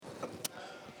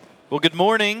Well, good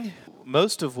morning.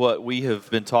 Most of what we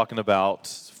have been talking about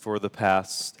for the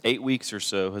past 8 weeks or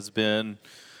so has been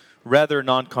rather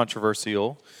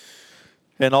non-controversial.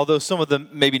 And although some of the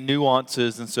maybe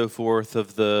nuances and so forth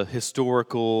of the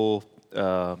historical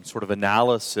sort of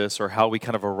analysis or how we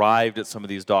kind of arrived at some of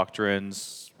these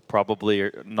doctrines probably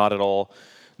are not at all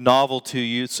novel to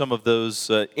you, some of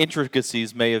those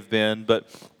intricacies may have been, but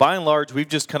by and large, we've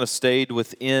just kind of stayed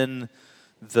within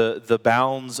the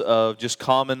bounds of just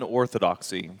common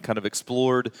orthodoxy, kind of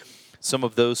explored some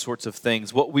of those sorts of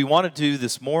things. What we want to do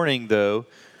this morning, though,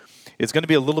 is going to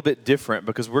be a little bit different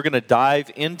because we're going to dive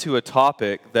into a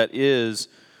topic that is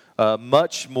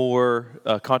much more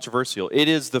controversial. It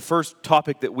is the first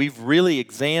topic that we've really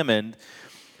examined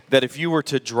that if you were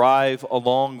to drive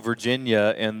along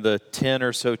Virginia and the 10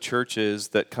 or so churches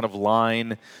that kind of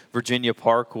line Virginia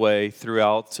Parkway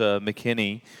throughout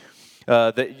McKinney,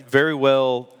 that very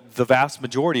well the vast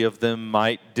majority of them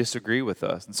might disagree with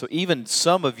us. And so even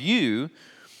some of you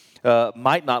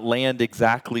might not land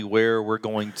exactly where we're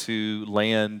going to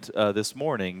land this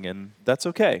morning, and that's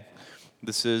okay.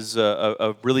 This is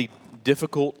a really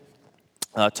difficult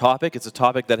topic. It's a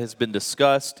topic that has been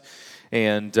discussed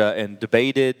and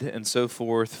debated and so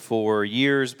forth for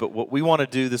years, but what we want to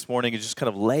do this morning is just kind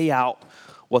of lay out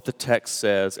what the text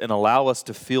says and allow us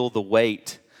to feel the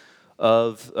weight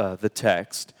of the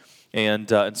text. And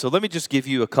so let me just give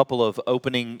you a couple of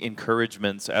opening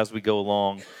encouragements as we go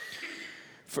along.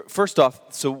 First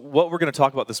off, so what we're going to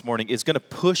talk about this morning is going to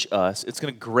push us, it's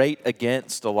going to grate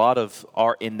against a lot of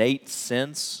our innate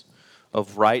sense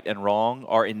of right and wrong,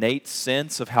 our innate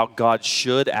sense of how God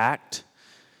should act,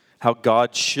 how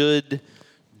God should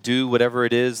do whatever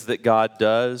it is that God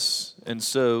does. And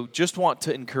so just want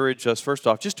to encourage us, first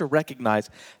off, just to recognize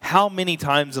how many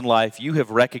times in life you have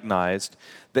recognized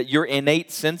that your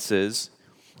innate senses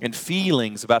and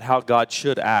feelings about how God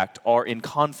should act are in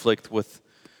conflict with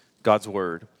God's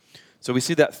word. So we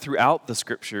see that throughout the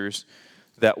scriptures,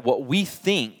 that what we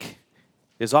think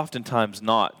is oftentimes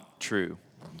not true.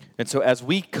 And so as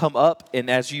we come up and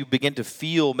as you begin to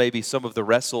feel maybe some of the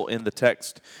wrestle in the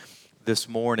text this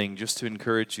morning, just to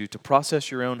encourage you to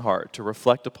process your own heart, to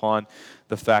reflect upon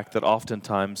the fact that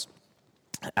oftentimes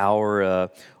our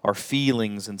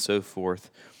feelings and so forth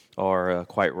are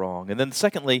quite wrong. And then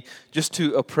secondly, just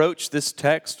to approach this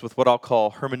text with what I'll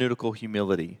call hermeneutical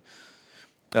humility.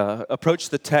 Approach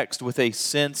the text with a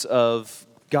sense of,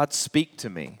 God, speak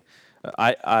to me.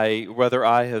 Whether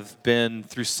I have been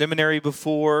through seminary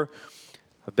before,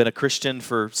 I've been a Christian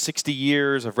for 60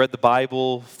 years, I've read the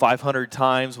Bible 500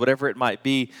 times, whatever it might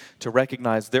be, to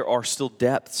recognize there are still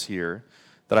depths here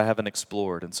that I haven't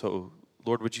explored. And so,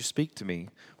 Lord, would you speak to me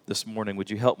this morning?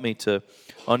 Would you help me to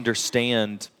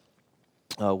understand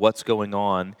what's going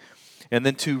on? And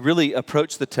then to really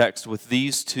approach the text with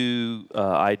these two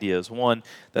ideas. One,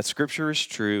 that Scripture is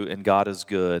true and God is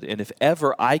good. And if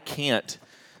ever I can't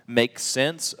make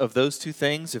sense of those two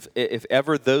things, if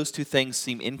ever those two things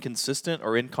seem inconsistent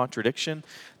or in contradiction,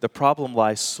 the problem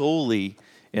lies solely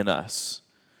in us,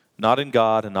 not in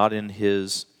God and not in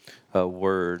His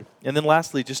Word. And then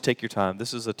lastly, just take your time.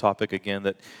 This is a topic, again,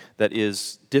 that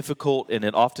is difficult, and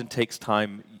it often takes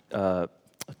time,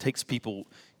 takes people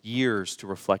years to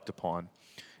reflect upon.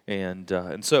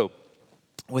 And so,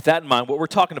 with that in mind, what we're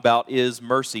talking about is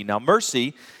mercy. Now,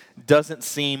 mercy doesn't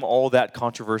seem all that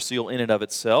controversial in and of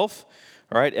itself.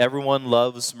 All right, everyone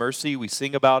loves mercy. We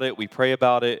sing about it, we pray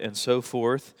about it, and so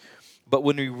forth. But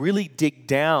when we really dig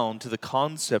down to the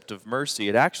concept of mercy,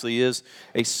 it actually is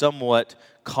a somewhat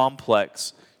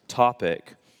complex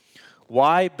topic.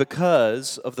 Why?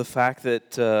 Because of the fact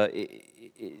that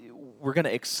we're going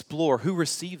to explore who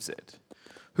receives it.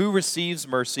 Who receives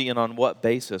mercy and on what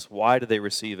basis? Why do they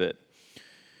receive it?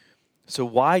 So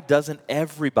why doesn't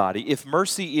everybody, if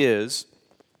mercy is,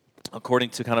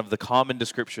 according to kind of the common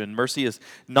description, mercy is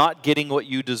not getting what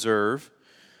you deserve,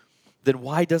 then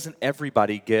why doesn't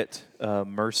everybody get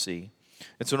mercy?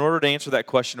 And so in order to answer that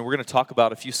question, we're going to talk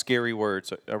about a few scary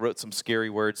words. I wrote some scary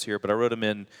words here, but I wrote them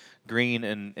in green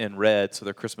and red, so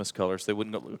they're Christmas colors. They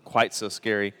wouldn't look quite so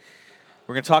scary.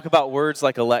 We're going to talk about words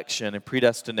like election and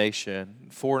predestination,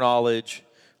 foreknowledge,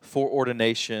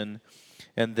 foreordination,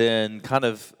 and then kind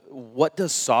of what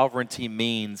does sovereignty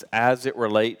means as it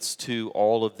relates to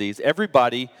all of these.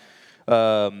 Everybody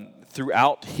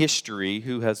throughout history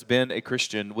who has been a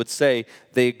Christian would say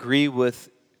they agree with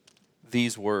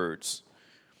these words.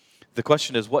 The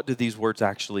question is, what do these words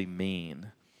actually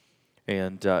mean?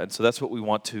 And so that's what we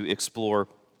want to explore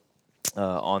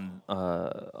in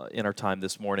our time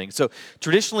this morning. So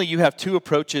traditionally, you have two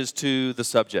approaches to the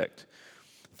subject.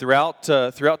 Throughout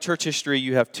church history,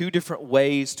 you have two different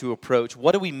ways to approach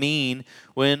what do we mean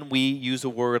when we use a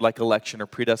word like election or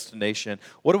predestination?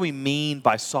 What do we mean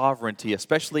by sovereignty,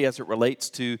 especially as it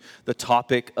relates to the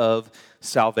topic of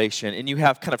salvation? And you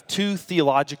have kind of two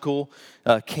theological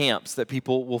camps that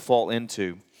people will fall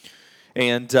into.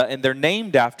 And they're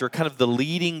named after kind of the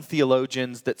leading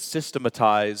theologians that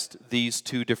systematized these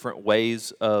two different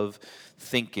ways of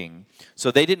thinking.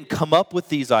 So they didn't come up with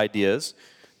these ideas.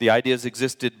 The ideas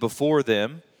existed before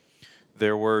them.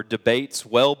 There were debates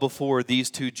well before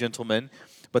these two gentlemen,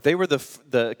 but they were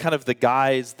the kind of the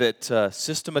guys that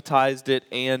systematized it,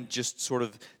 and just sort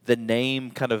of the name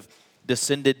kind of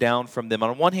descended down from them.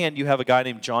 On one hand, you have a guy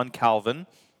named John Calvin,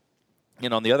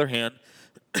 and on the other hand,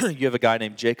 you have a guy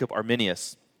named Jacob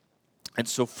Arminius. And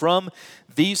so from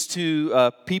these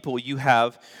two people, you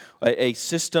have a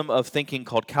system of thinking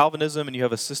called Calvinism, and you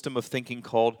have a system of thinking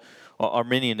called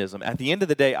Arminianism. At the end of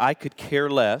the day, I could care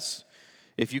less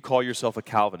if you call yourself a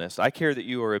Calvinist. I care that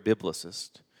you are a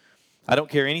biblicist. I don't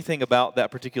care anything about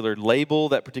that particular label,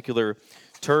 that particular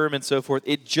term, and so forth.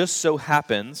 It just so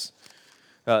happens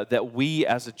that we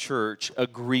as a church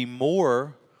agree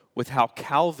more with how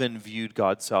Calvin viewed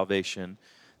God's salvation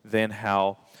than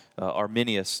how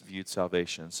Arminius viewed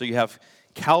salvation. So you have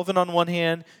Calvin on one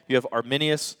hand, you have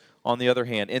Arminius on the other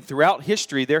hand. And throughout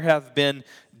history, there have been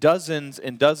dozens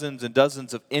and dozens and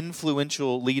dozens of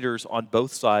influential leaders on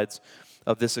both sides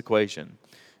of this equation.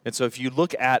 And so if you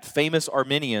look at famous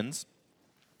Arminians,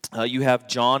 you have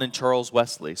John and Charles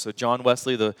Wesley. So John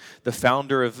Wesley, the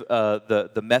founder of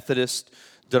the Methodist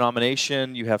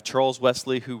denomination. You have Charles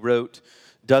Wesley, who wrote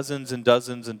dozens and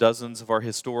dozens and dozens of our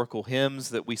historical hymns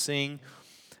that we sing.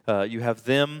 You have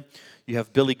them. You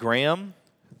have Billy Graham,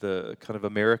 the kind of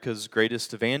America's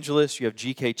greatest evangelist. You have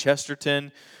G.K.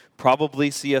 Chesterton,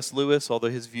 probably C.S. Lewis, although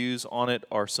his views on it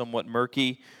are somewhat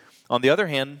murky. On the other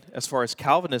hand, as far as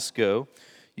Calvinists go,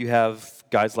 you have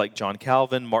guys like John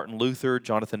Calvin, Martin Luther,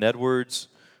 Jonathan Edwards,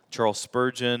 Charles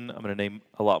Spurgeon. I'm going to name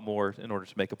a lot more in order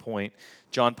to make a point.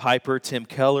 John Piper, Tim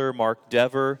Keller, Mark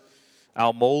Dever,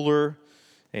 Al Mohler,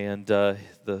 and the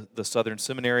Southern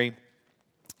Seminary,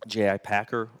 J.I.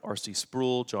 Packer, R.C.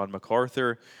 Sproul, John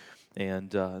MacArthur.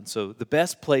 And so the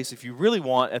best place, if you really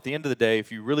want, at the end of the day, if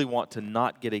you really want to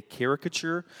not get a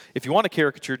caricature, if you want a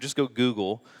caricature, just go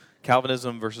Google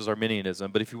Calvinism versus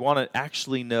Arminianism. But if you want to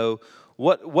actually know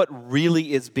what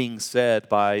really is being said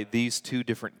by these two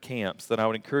different camps, then I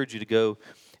would encourage you to go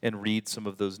and read some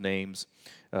of those names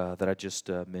that I just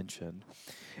mentioned.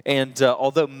 And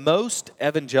although most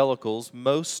evangelicals,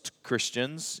 most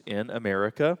Christians in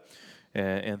America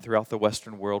and throughout the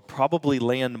Western world probably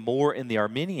land more in the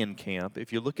Arminian camp,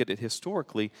 if you look at it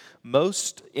historically,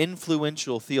 most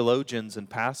influential theologians and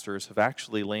pastors have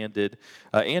actually landed,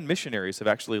 and missionaries have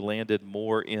actually landed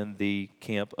more in the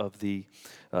camp of the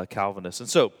Calvinists. And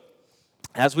so,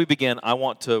 as we begin, I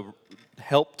want to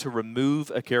help to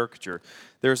remove a caricature.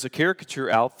 There's a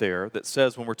caricature out there that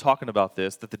says, when we're talking about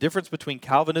this, that the difference between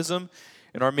Calvinism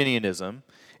and Arminianism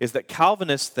is that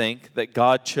Calvinists think that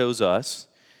God chose us,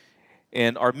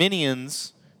 and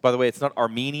Arminians, by the way, it's not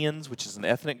Armenians, which is an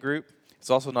ethnic group. It's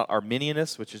also not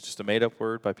Arminianists, which is just a made-up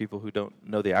word by people who don't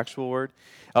know the actual word.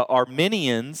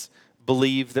 Arminians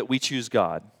believe that we choose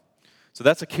God. So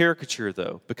that's a caricature,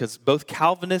 though, because both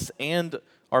Calvinists and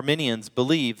Arminians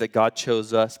believe that God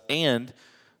chose us and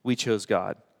we chose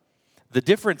God. The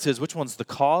difference is which one's the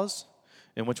cause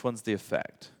and which one's the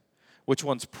effect. Which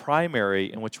one's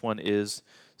primary and which one is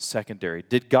secondary.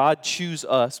 Did God choose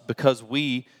us because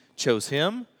we chose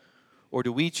him, or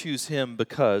do we choose him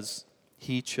because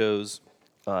he chose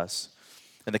us?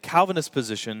 And the Calvinist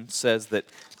position says that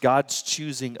God's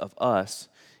choosing of us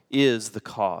is the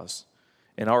cause,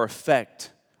 and our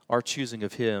effect, our choosing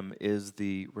of him, is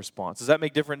the response. Does that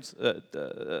make difference?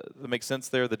 That make sense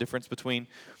there, the difference between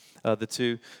the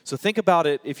two? So think about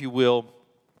it, if you will,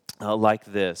 like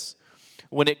this.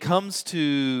 When it comes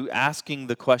to asking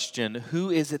the question, who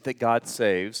is it that God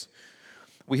saves?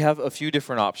 We have a few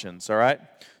different options, all right?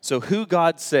 So who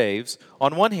God saves,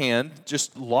 on one hand,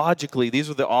 just logically, these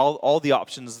are all the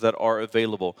options that are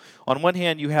available. On one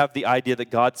hand, you have the idea that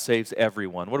God saves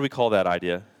everyone. What do we call that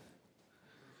idea?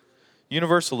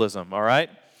 Universalism, all right?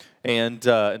 And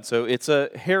so it's a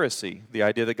heresy, the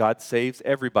idea that God saves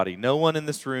everybody. No one in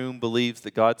this room believes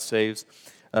that God saves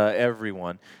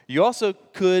everyone. You also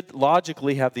could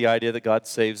logically have the idea that God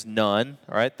saves none,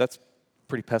 all right? That's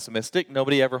pretty pessimistic.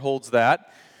 Nobody ever holds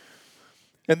that.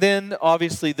 And then,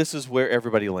 obviously, this is where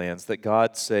everybody lands, that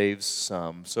God saves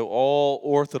some. So all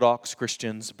Orthodox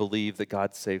Christians believe that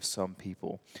God saves some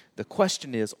people. The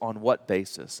question is, on what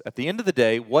basis? At the end of the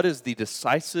day, what is the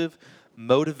decisive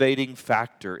motivating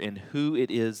factor in who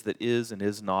it is that is and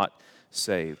is not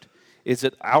saved? Is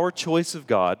it our choice of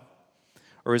God,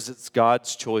 or is it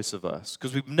God's choice of us?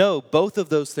 Because we know both of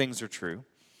those things are true.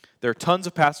 There are tons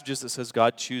of passages that says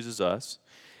God chooses us,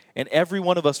 and every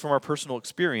one of us from our personal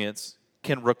experience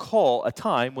can recall a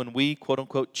time when we, quote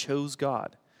unquote, chose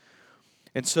God.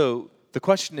 And so the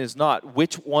question is not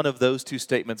which one of those two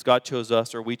statements, God chose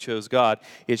us or we chose God,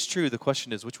 is true. The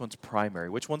question is which one's primary,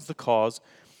 which one's the cause,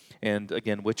 and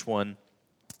again, which one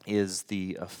is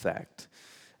the effect.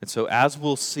 And so as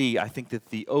we'll see, I think that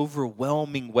the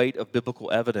overwhelming weight of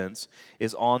biblical evidence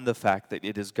is on the fact that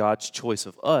it is God's choice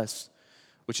of us,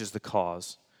 which is the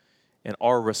cause, and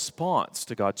our response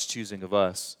to God's choosing of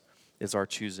us is our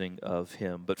choosing of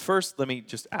Him. But first, let me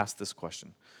just ask this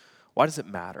question. Why does it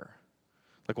matter?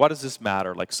 Like, why does this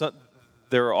matter?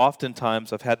 There are often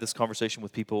times I've had this conversation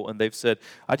with people and they've said,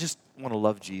 I just want to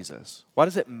love Jesus. Why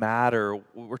does it matter?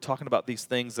 We're talking about these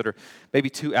things that are maybe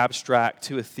too abstract,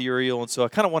 too ethereal. And so I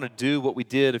kind of want to do what we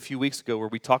did a few weeks ago where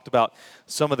we talked about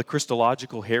some of the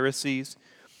Christological heresies.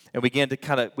 And we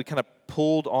kind of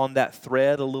pulled on that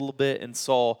thread a little bit and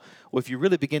saw, well, if you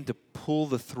really begin to pull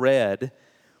the thread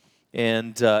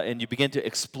and you begin to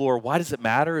explore, why does it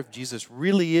matter if Jesus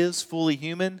really is fully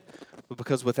human?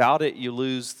 Because without it, you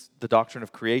lose the doctrine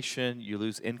of creation, you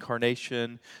lose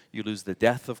incarnation, you lose the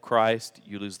death of Christ,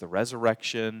 you lose the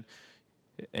resurrection,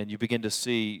 and you begin to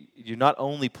see you not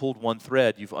only pulled one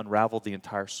thread, you've unraveled the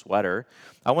entire sweater.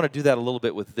 I want to do that a little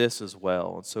bit with this as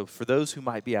well. And so for those who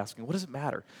might be asking, what does it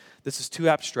matter? This is too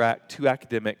abstract, too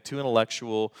academic, too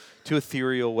intellectual, too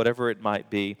ethereal, whatever it might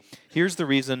be. Here's the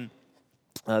reason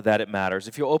that it matters.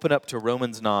 If you'll open up to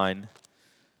Romans 9,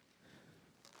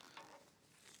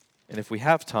 and if we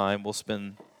have time, we'll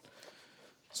spend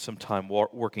some time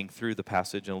working through the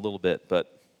passage in a little bit.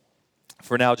 But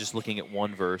for now, just looking at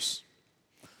one verse.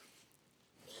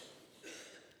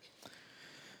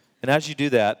 And as you do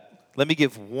that, let me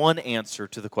give one answer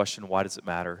to the question, why does it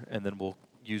matter? And then we'll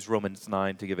use Romans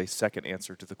 9 to give a second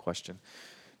answer to the question.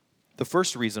 The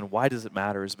first reason, why does it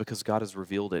matter, is because God has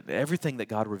revealed it. Everything that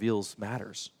God reveals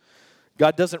matters.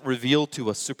 God doesn't reveal to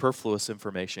us superfluous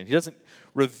information. He doesn't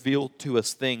reveal to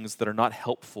us things that are not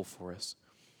helpful for us.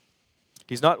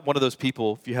 He's not one of those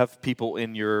people, if you have people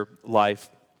in your life,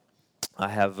 I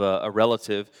have a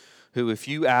relative who, if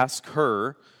you ask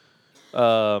her,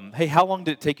 hey, how long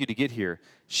did it take you to get here?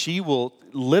 She will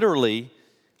literally,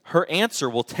 her answer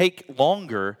will take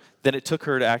longer than it took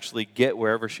her to actually get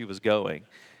wherever she was going.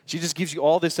 She just gives you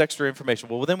all this extra information.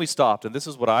 Well, then we stopped, and this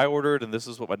is what I ordered, and this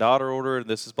is what my daughter ordered, and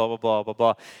this is blah, blah, blah, blah,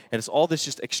 blah. And it's all this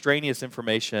just extraneous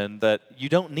information that you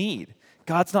don't need.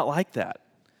 God's not like that.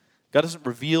 God doesn't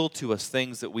reveal to us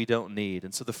things that we don't need.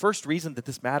 And so the first reason that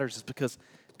this matters is because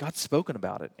God's spoken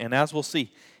about it. And as we'll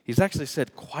see, He's actually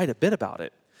said quite a bit about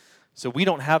it. So we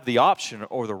don't have the option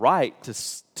or the right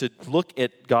to look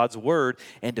at God's word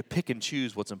and to pick and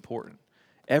choose what's important.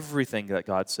 Everything that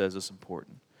God says is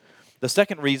important. The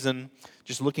second reason,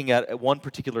 just looking at one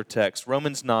particular text,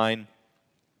 Romans 9,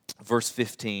 verse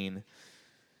 15.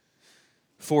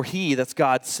 For He, that's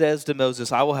God, says to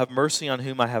Moses, I will have mercy on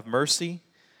whom I have mercy,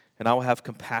 and I will have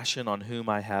compassion on whom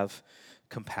I have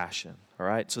compassion. All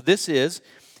right? So this is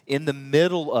in the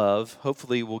middle of,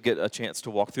 hopefully we'll get a chance to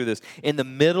walk through this, in the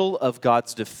middle of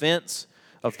God's defense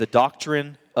of the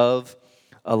doctrine of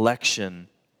election.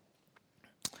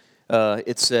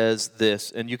 It says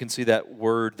this, and you can see that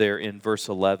word there in verse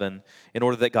 11, in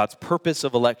order that God's purpose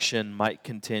of election might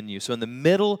continue. So in the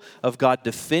middle of God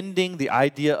defending the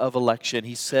idea of election,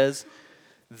 He says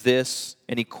this,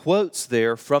 and He quotes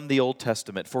there from the Old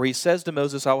Testament. For He says to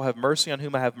Moses, I will have mercy on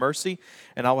whom I have mercy,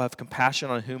 and I will have compassion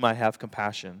on whom I have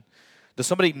compassion. Does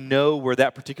somebody know where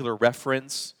that particular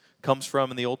reference comes from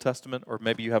in the Old Testament? Or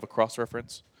maybe you have a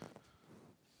cross-reference?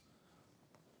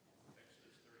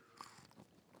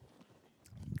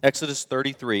 Exodus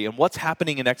 33. And what's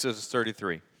happening in Exodus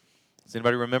 33? Does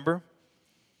anybody remember?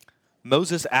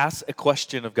 Moses asks a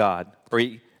question of God, or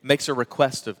he makes a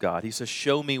request of God. He says,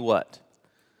 show me what?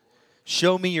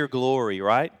 Show me your glory,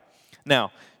 right?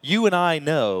 Now, you and I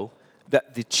know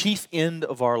that the chief end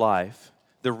of our life,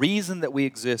 the reason that we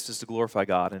exist is to glorify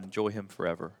God and enjoy Him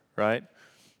forever, right?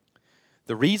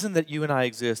 The reason that you and I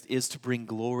exist is to bring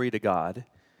glory to God.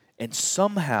 And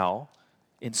somehow,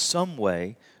 in some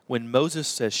way, when Moses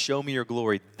says, show me your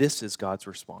glory, this is God's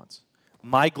response.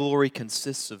 My glory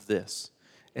consists of this,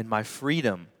 and my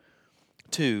freedom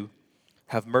to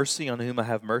have mercy on whom I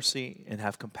have mercy and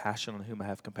have compassion on whom I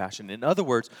have compassion. In other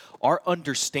words, our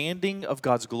understanding of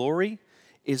God's glory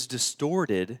is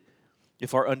distorted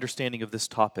if our understanding of this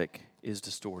topic is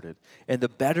distorted. And the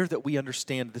better that we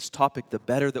understand this topic, the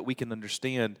better that we can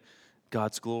understand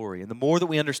God's glory. And the more that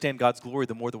we understand God's glory,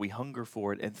 the more that we hunger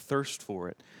for it and thirst for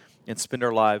it and spend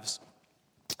our lives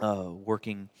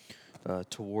working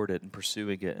toward it and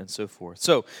pursuing it and so forth.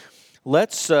 So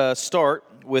let's start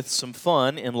with some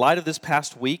fun. In light of this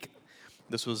past week,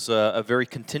 this was a very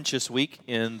contentious week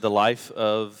in the life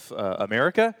of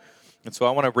America. And so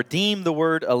I want to redeem the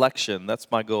word election. That's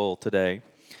my goal today.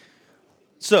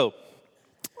 So,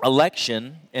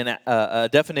 election, and a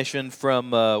definition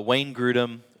from Wayne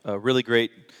Grudem, a really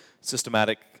great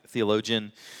systematic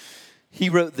theologian. He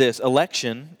wrote this: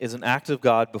 election is an act of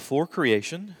God before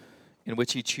creation in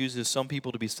which he chooses some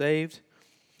people to be saved,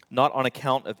 not on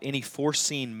account of any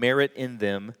foreseen merit in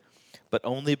them, but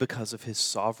only because of his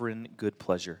sovereign good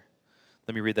pleasure.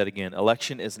 Let me read that again.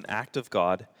 Election is an act of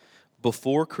God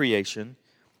before creation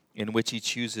in which he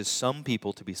chooses some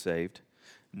people to be saved,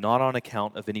 not on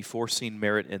account of any foreseen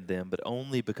merit in them, but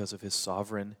only because of his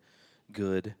sovereign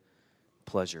good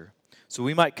pleasure. So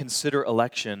we might consider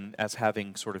election as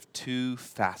having sort of two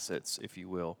facets, if you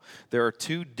will. There are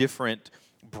two different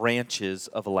branches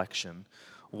of election.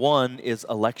 One is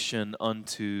election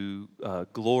unto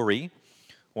glory.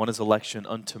 One is election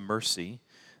unto mercy.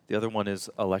 The other one is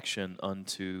election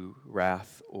unto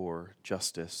wrath or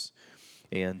justice.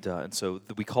 And so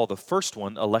we call the first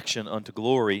one election unto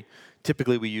glory.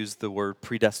 Typically we use the word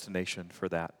predestination for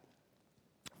that.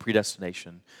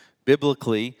 Predestination.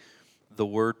 Biblically, the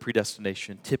word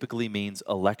predestination typically means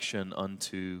election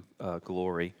unto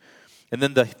glory. And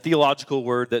then the theological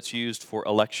word that's used for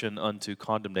election unto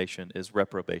condemnation is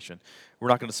reprobation. We're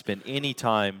not going to spend any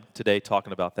time today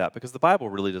talking about that because the Bible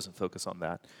really doesn't focus on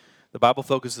that. The Bible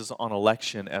focuses on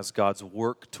election as God's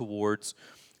work towards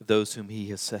those whom he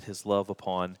has set his love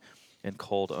upon and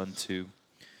called unto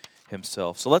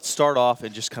himself. So let's start off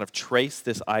and just kind of trace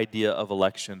this idea of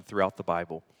election throughout the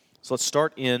Bible. So let's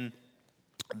start in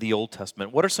the Old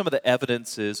Testament. What are some of the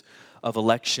evidences of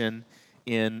election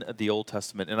in the Old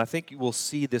Testament? And I think you will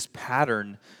see this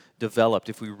pattern developed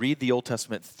if we read the Old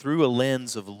Testament through a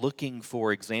lens of looking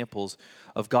for examples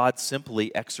of God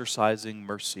simply exercising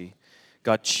mercy,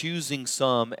 God choosing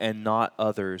some and not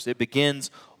others. It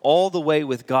begins all the way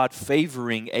with God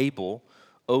favoring Abel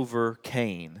over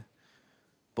Cain.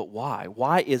 But why?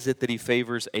 Why is it that he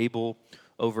favors Abel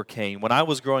over Cain? When I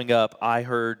was growing up, I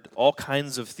heard all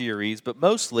kinds of theories, but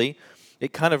mostly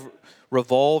it kind of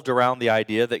revolved around the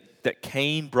idea that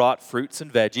Cain brought fruits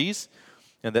and veggies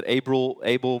and that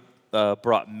Abel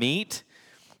brought meat,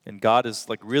 and God is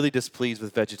like really displeased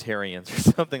with vegetarians or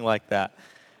something like that,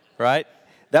 right?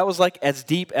 That was like as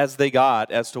deep as they got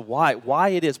as to why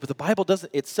it is. But the Bible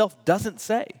doesn't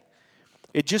say.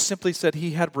 It just simply said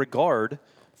he had regard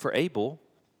for Abel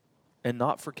and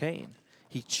not for Cain.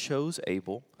 He chose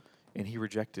Abel and he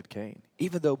rejected Cain,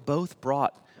 even though both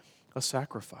brought a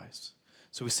sacrifice.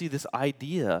 So we see this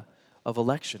idea of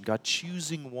election, God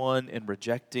choosing one and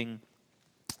rejecting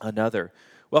another.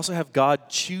 We also have God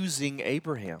choosing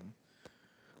Abraham.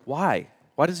 Why?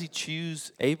 Why does he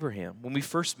choose Abraham? When we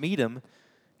first meet him,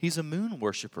 he's a moon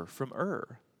worshiper from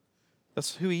Ur.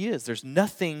 That's who he is. There's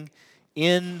nothing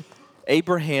in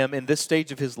Abraham in this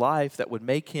stage of his life that would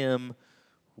make him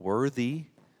worthy,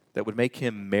 that would make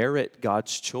him merit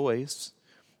God's choice,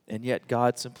 and yet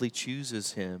God simply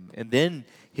chooses him. And then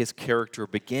his character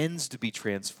begins to be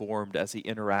transformed as he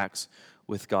interacts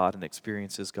with God and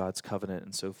experiences God's covenant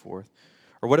and so forth.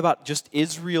 Or what about just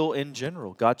Israel in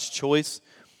general, God's choice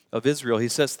of Israel? He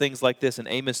says things like this in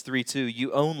Amos 3:2,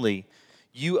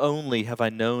 You only have I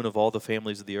known of all the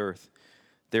families of the earth.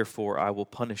 Therefore, I will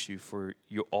punish you for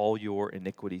all your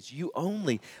iniquities. You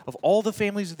only, of all the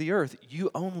families of the earth, you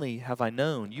only have I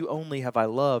known. You only have I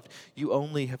loved. You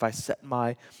only have I set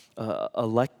my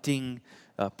electing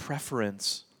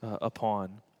preference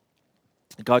upon.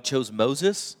 God chose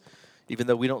Moses, even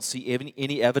though we don't see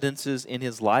any evidences in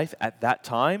his life at that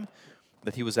time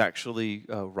that he was actually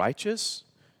righteous.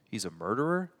 He's a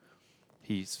murderer.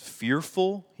 He's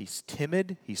fearful. He's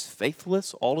timid. He's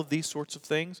faithless. All of these sorts of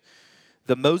things.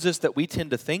 The Moses that we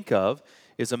tend to think of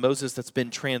is a Moses that's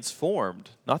been transformed,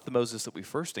 not the Moses that we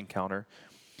first encounter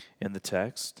in the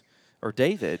text. Or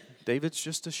David. David's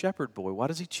just a shepherd boy. Why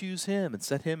does he choose him and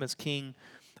set him as king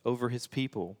over his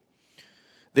people?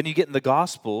 Then you get in the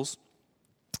Gospels,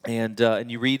 and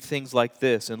you read things like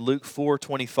this. In Luke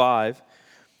 4:25,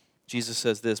 Jesus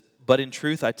says this, But in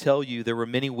truth I tell you, there were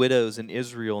many widows in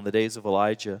Israel in the days of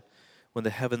Elijah, when the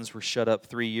heavens were shut up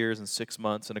 3 years and 6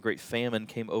 months, and a great famine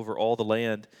came over all the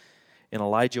land. And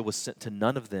Elijah was sent to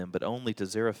none of them, but only to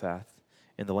Zarephath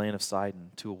in the land of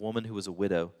Sidon, to a woman who was a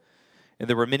widow. And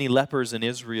there were many lepers in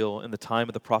Israel in the time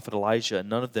of the prophet Elijah, and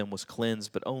none of them was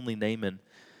cleansed, but only Naaman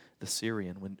the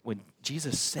Syrian. When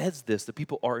Jesus says this, the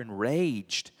people are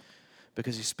enraged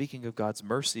because he's speaking of God's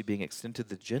mercy being extended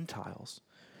to the Gentiles.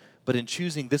 But in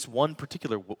choosing this one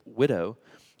particular widow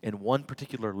and one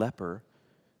particular leper,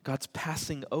 God's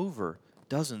passing over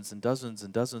dozens and dozens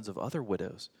and dozens of other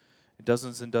widows,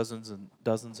 dozens and dozens and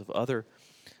dozens of other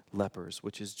lepers,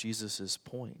 which is Jesus'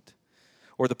 point.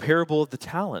 Or the parable of the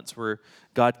talents, where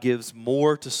God gives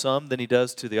more to some than he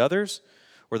does to the others.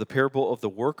 Or the parable of the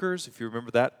workers, if you remember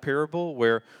that parable,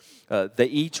 where they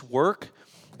each work,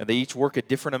 and they each work a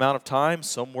different amount of time.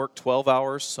 Some work 12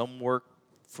 hours, some work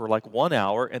for like 1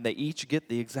 hour, and they each get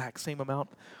the exact same amount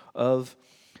of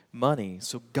money.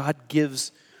 So God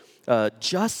gives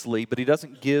justly, but he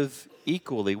doesn't give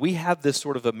equally. We have this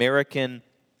sort of American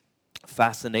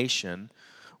fascination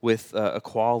with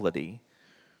equality.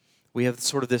 We have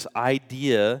sort of this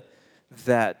idea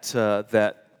that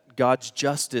God's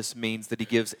justice means that he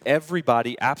gives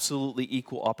everybody absolutely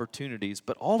equal opportunities,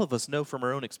 but all of us know from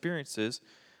our own experiences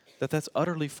that that's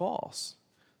utterly false,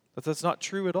 that that's not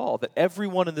true at all, that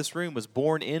everyone in this room was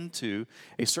born into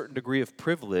a certain degree of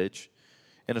privilege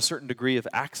and a certain degree of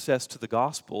access to the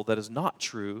gospel that is not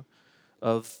true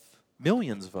of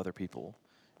millions of other people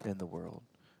in the world.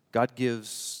 God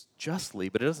gives justly,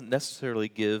 but it doesn't necessarily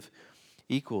give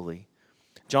equally.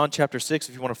 John chapter 6,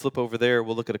 if you want to flip over there,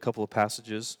 we'll look at a couple of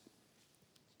passages.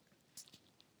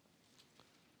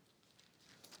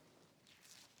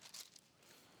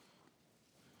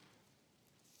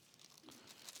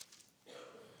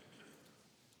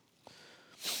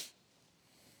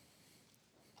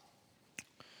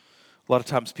 A lot of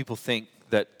times people think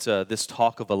that this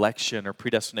talk of election or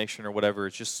predestination or whatever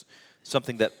is just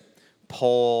something that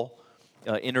Paul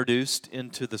introduced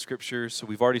into the Scriptures. So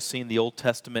we've already seen the Old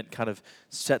Testament kind of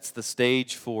sets the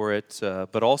stage for it.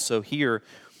 But also here,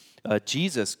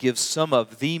 Jesus gives some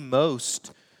of the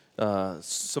most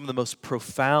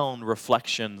profound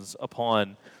reflections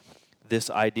upon this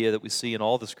idea that we see in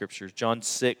all the Scriptures. John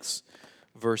 6,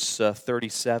 verse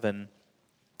 37,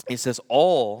 he says,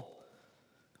 all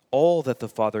that the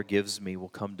Father gives me will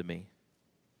come to me.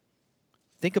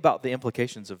 Think about the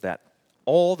implications of that.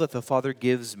 All that the Father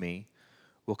gives me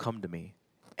will come to me.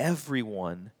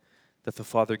 Everyone that the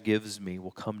Father gives me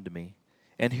will come to me.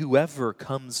 And whoever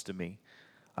comes to me,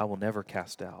 I will never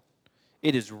cast out.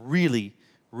 It is really,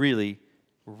 really,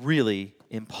 really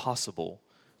impossible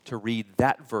to read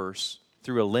that verse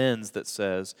through a lens that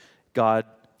says God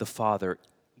the Father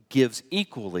gives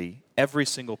equally every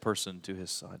single person to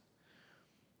his Son.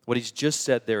 What he's just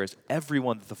said there is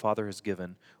everyone that the Father has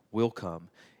given will come,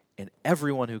 and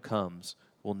everyone who comes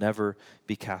will never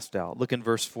be cast out. Look in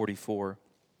verse 44.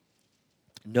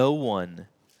 No one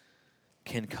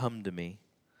can come to me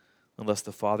unless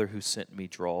the Father who sent me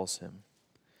draws him,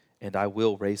 and I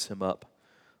will raise him up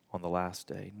on the last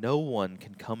day. No one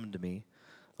can come to me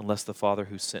unless the Father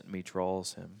who sent me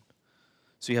draws him.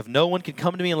 So you have no one can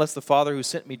come to me unless the Father who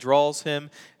sent me draws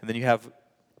him, and then you have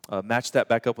match that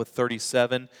back up with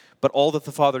 37. But all that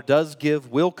the Father does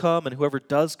give will come, and whoever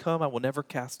does come I will never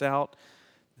cast out.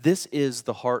 This is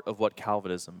the heart of what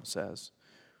Calvinism says.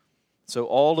 So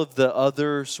all of the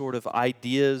other sort of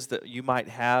ideas that you might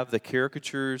have, the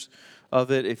caricatures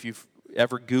of it, if you've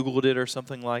ever Googled it or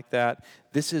something like that,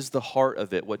 this is the heart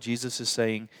of it, what Jesus is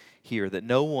saying here, that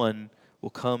no one will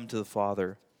come to the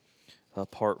Father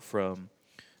apart from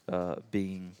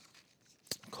being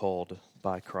called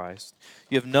by Christ.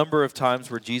 You have a number of times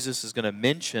where Jesus is going to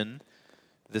mention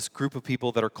this group of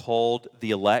people that are called the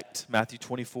elect, Matthew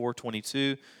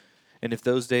 24:22. And if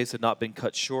those days had not been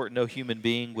cut short, no human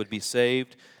being would be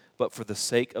saved. But for the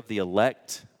sake of the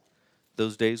elect,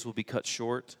 those days will be cut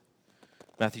short.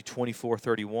 Matthew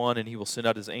 24:31, and he will send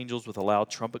out his angels with a loud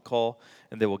trumpet call,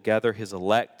 and they will gather his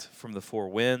elect from the four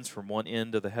winds, from one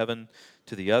end of the heaven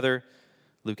to the other.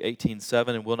 Luke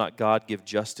 18:7, and will not God give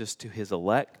justice to his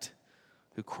elect,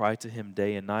 who cry to him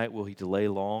day and night? Will he delay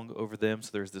long over them?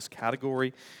 So there's this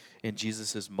category in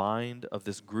Jesus' mind of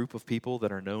this group of people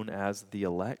that are known as the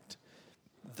elect,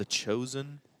 the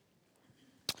chosen.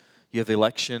 You have the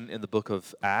election in the book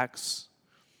of Acts.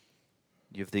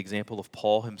 You have the example of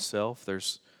Paul himself.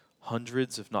 There's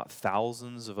hundreds, if not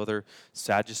thousands, of other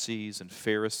Sadducees and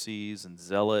Pharisees and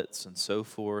zealots and so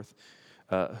forth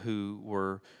who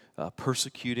were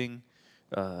persecuting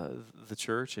the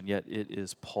church, and yet it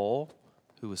is Paul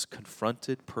who was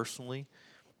confronted personally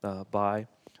by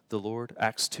the Lord.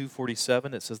 Acts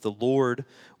 2:47, it says, the Lord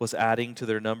was adding to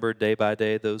their number day by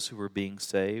day those who were being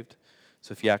saved.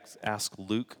 So if you ask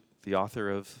Luke, the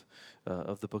author of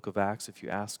the book of Acts, if you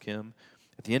ask him,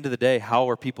 At the end of the day, how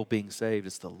are people being saved?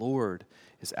 It's the Lord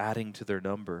is adding to their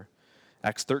number.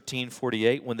 Acts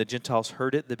 13:48, when the Gentiles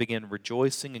heard it, they began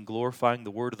rejoicing and glorifying the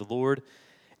word of the Lord,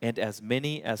 and as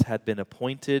many as had been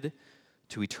appointed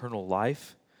to eternal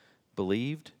life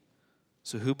believed.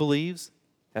 So who believes?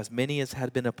 As many as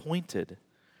had been appointed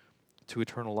to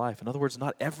eternal life. In other words,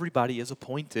 not everybody is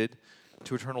appointed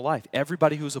to eternal life.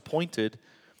 Everybody who is appointed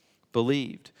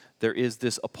believed. There is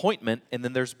this appointment, and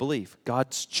then there's belief.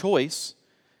 God's choice,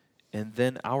 and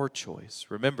then our choice.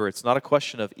 Remember, it's not a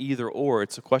question of either or.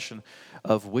 It's a question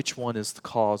of which one is the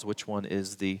cause, which one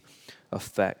is the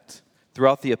effect.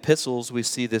 Throughout the epistles, we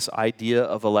see this idea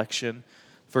of election.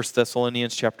 1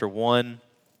 Thessalonians chapter 1,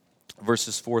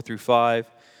 verses 4 through 5.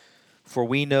 For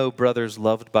we know, brothers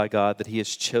loved by God, that he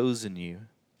has chosen you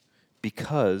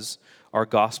because our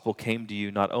gospel came to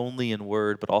you not only in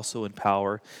word, but also in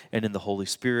power and in the Holy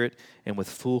Spirit and with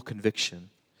full conviction.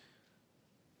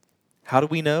 How do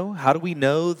we know? How do we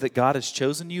know that God has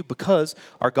chosen you? Because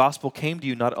our gospel came to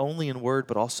you not only in word,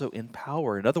 but also in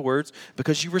power. In other words,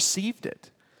 because you received it.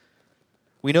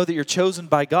 We know that you're chosen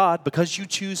by God because you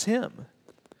choose him.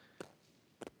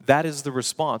 That is the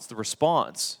response. The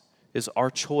response is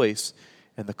our choice,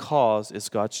 and the cause is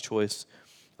God's choice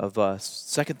of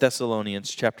us. 2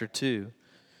 Thessalonians chapter 2,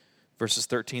 verses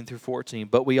 13 through 14.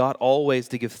 But we ought always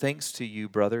to give thanks to you,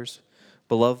 brothers,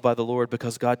 beloved by the Lord,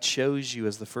 because God chose you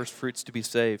as the first fruits to be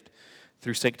saved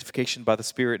through sanctification by the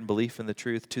Spirit and belief in the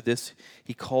truth. To this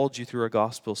he called you through our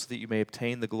gospel so that you may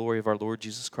obtain the glory of our Lord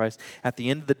Jesus Christ. At the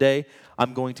end of the day,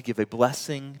 I'm going to give a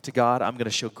blessing to God. I'm going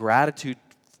to show gratitude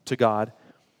to God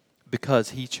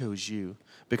because he chose you,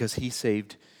 because he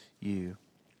saved you.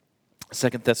 2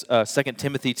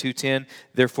 Timothy 2:10,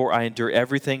 therefore I endure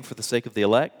everything for the sake of the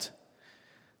elect,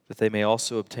 that they may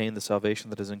also obtain the salvation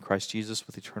that is in Christ Jesus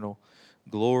with eternal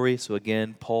glory. So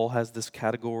again, Paul has this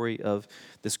category of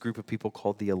this group of people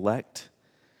called the elect.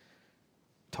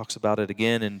 Talks about it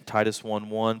again in Titus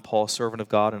 1:1, Paul, servant of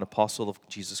God and apostle of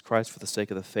Jesus Christ for the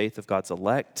sake of the faith of God's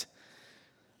elect.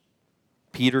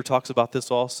 Peter talks about this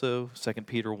also, 2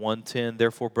 Peter 1:10,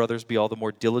 therefore, brothers, be all the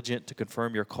more diligent to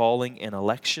confirm your calling and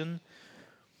election,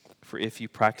 for if you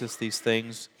practice these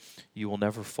things, you will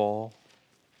never fall.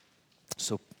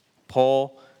 So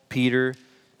Paul, Peter,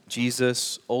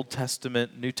 Jesus, Old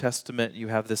Testament, New Testament, you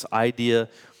have this idea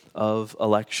of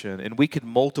election. And we could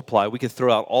multiply, we could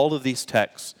throw out all of these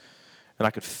texts, and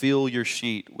I could fill your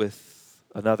sheet with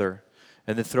another,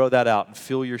 and then throw that out and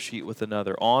fill your sheet with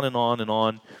another. On and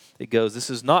on it goes. This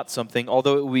is not something,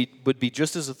 although it would be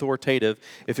just as authoritative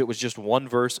if it was just one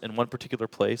verse in one particular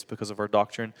place because of our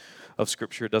doctrine of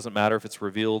Scripture. It doesn't matter if it's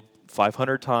revealed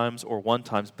 500 times or one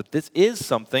time, but this is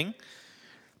something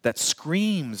that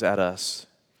screams at us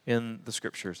in the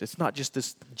Scriptures. It's not just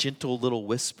this gentle little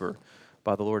whisper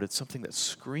by the Lord. It's something that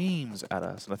screams at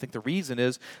us. And I think the reason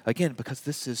is, again, because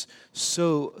this is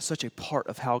such a part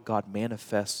of how God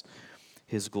manifests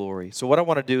his glory. So what I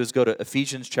want to do is go to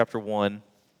Ephesians chapter 1.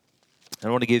 And I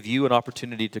want to give you an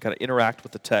opportunity to kind of interact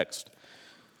with the text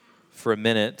for a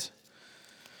minute.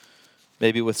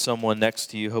 Maybe with someone next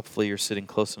to you. Hopefully you're sitting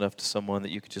close enough to someone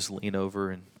that you could just lean over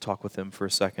and talk with them for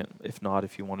a second. If not,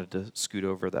 if you wanted to scoot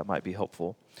over, that might be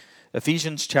helpful.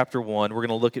 Ephesians chapter 1, we're going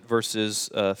to look at verses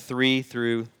 3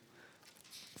 through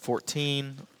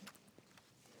 14.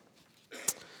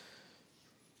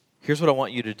 Here's what I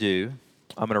want you to do.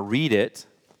 I'm going to read it,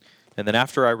 and then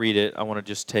after I read it, I want to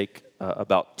just take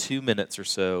about 2 minutes or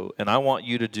so, and I want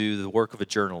you to do the work of a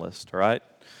journalist, all right?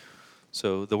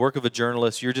 So the work of a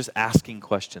journalist, you're just asking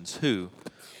questions. Who?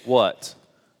 What?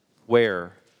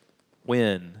 Where?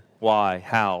 When? Why?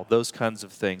 How? Those kinds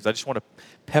of things. I just want to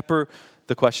pepper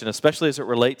the question, especially as it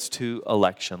relates to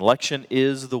election. Election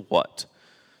is the what?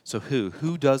 So who?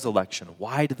 Who does election?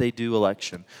 Why do they do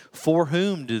election? For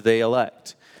whom do they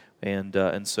elect?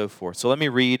 And so forth. So let me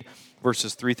read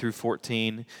verses 3 through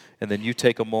 14, and then you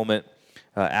take a moment,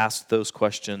 ask those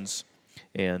questions,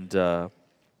 and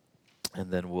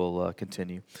then we'll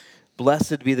continue.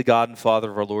 Blessed be the God and Father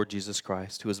of our Lord Jesus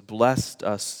Christ, who has blessed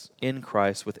us in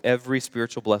Christ with every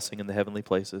spiritual blessing in the heavenly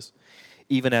places,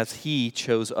 even as he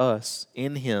chose us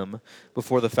in him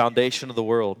before the foundation of the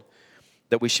world,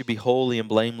 that we should be holy and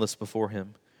blameless before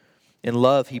him. In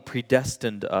love, he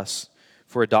predestined us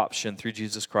for adoption through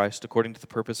Jesus Christ, according to the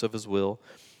purpose of his will,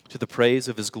 to the praise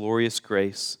of his glorious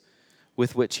grace,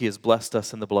 with which he has blessed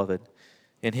us in the beloved.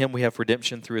 In him we have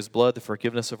redemption through his blood, the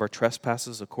forgiveness of our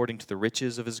trespasses, according to the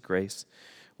riches of his grace,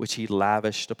 which he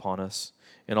lavished upon us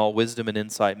in all wisdom and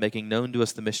insight, making known to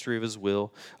us the mystery of his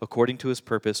will, according to his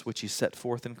purpose, which he set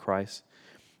forth in Christ,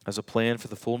 as a plan for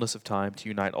the fullness of time, to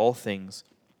unite all things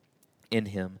in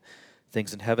him,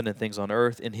 things in heaven and things on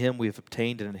earth. In him we have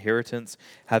obtained an inheritance,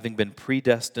 having been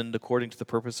predestined according to the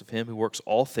purpose of him who works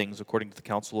all things according to the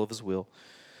counsel of his will,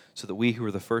 so that we who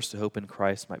are the first to hope in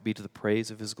Christ might be to the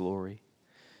praise of his glory.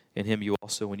 In him you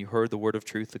also, when you heard the word of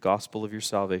truth, the gospel of your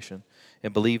salvation,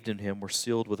 and believed in him, were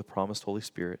sealed with the promised Holy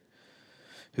Spirit,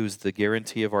 who is the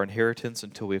guarantee of our inheritance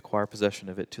until we acquire possession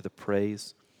of it to the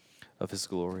praise of his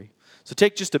glory. So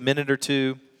take just a minute or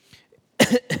two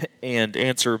and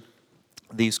answer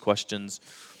these questions.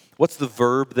 What's the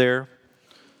verb there?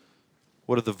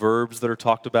 What are the verbs that are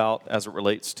talked about as it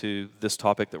relates to this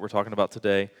topic that we're talking about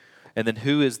today? And then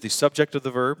who is the subject of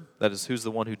the verb? That is, who's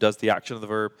the one who does the action of the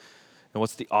verb? And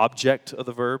what's the object of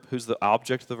the verb? Who's the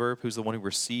object of the verb? Who's the one who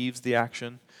receives the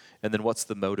action? And then what's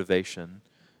the motivation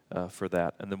for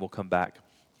that? And then we'll come back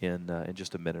in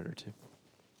just a minute or two.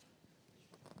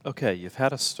 Okay, you've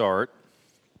had a start.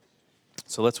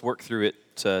 So let's work through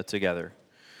it together.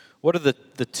 What are the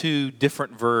two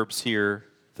different verbs here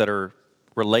that are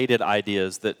related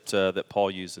ideas that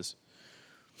Paul uses?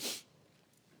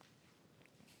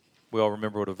 We all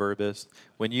remember what a verb is.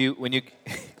 When you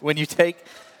take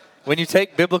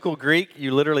biblical Greek,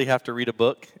 you literally have to read a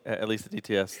book, at least at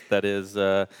DTS, that is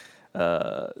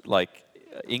like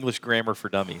English grammar for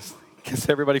dummies, because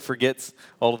everybody forgets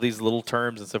all of these little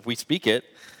terms, and so if we speak it,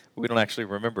 we don't actually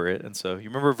remember it. And so you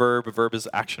remember verb. A verb is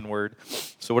action word.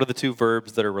 So what are the two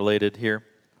verbs that are related here?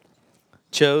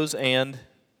 Chose and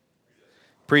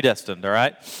predestined, all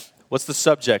right? What's the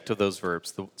subject of those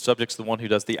verbs? The subject's the one who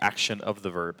does the action of the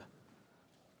verb.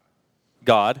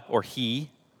 God, or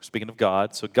he. We're speaking of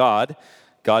God. So God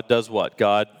does what?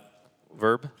 God,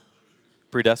 verb,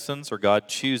 predestines, or God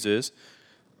chooses.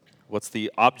 What's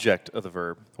the object of the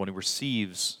verb? The one who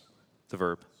receives the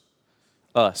verb.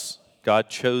 Us.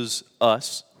 God chose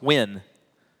us when?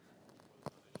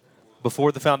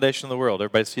 Before the foundation of the world.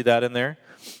 Everybody see that in there?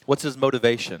 What's his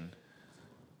motivation?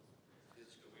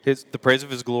 The praise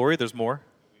of his glory. There's more.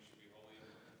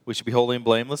 We should be holy and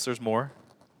blameless. There's more.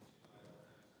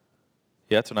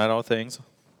 Yeah, tonight all things.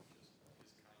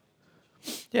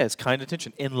 Yeah, it's kind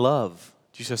attention. In love.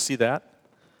 Do you just see that?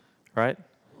 Right?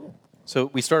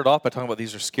 So we started off by talking about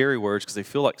these are scary words because they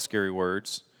feel like scary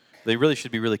words. They really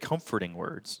should be really comforting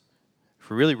words. If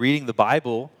we're really reading the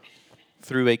Bible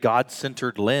through a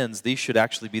God-centered lens, these should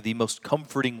actually be the most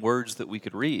comforting words that we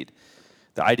could read.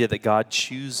 The idea that God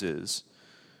chooses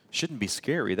shouldn't be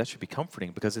scary. That should be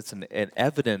comforting because it's an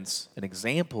evidence, an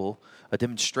example, a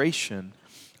demonstration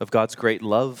of God's great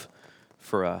love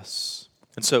for us.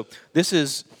 And so this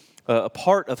is a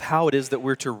part of how it is that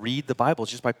we're to read the Bible,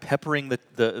 just by peppering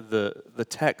the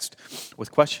text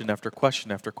with question after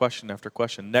question after question after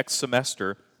question. Next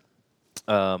semester,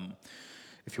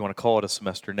 if you want to call it a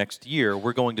semester, next year,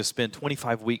 we're going to spend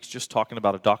 25 weeks just talking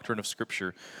about a doctrine of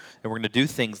Scripture. And we're going to do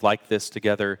things like this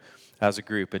together as a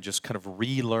group and just kind of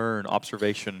relearn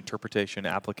observation, interpretation,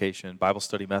 application, Bible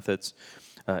study methods,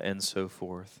 and so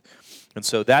forth. And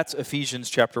so that's Ephesians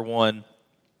chapter 1.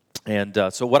 And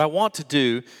so what I want to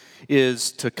do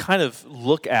is to kind of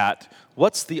look at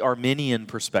what's the Arminian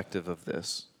perspective of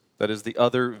this. That is the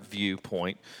other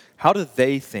viewpoint. How do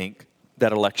they think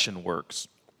that election works?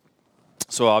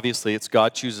 So obviously it's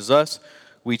God chooses us,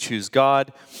 we choose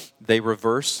God. They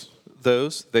reverse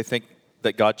those. They think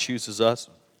that God chooses us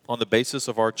on the basis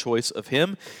of our choice of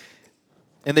Him.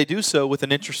 And they do so with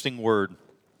an interesting word.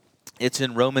 It's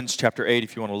in Romans chapter 8,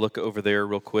 if you want to look over there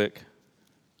real quick.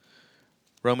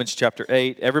 Romans chapter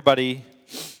 8. Everybody,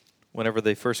 whenever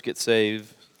they first get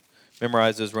saved,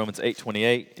 memorizes Romans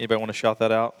 8:28. Anybody want to shout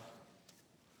that out?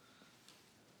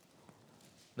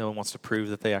 No one wants to prove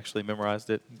that they actually memorized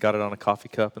it, got it on a coffee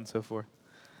cup and so forth.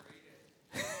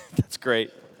 That's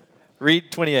great.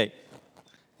 Read 28.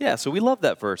 Yeah, so we love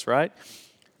that verse, right?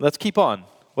 Let's keep on.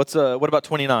 What about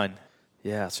 29?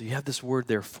 Yeah, so you have this word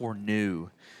there, foreknew.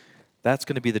 That's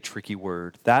going to be the tricky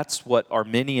word. That's what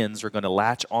Arminians are going to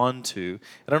latch onto.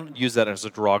 And I don't use that as a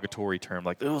derogatory term,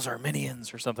 like those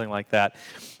Arminians or something like that.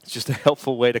 It's just a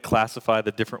helpful way to classify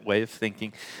the different way of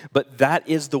thinking. But that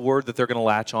is the word that they're going to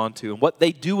latch onto. And what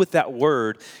they do with that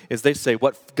word is they say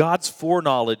what God's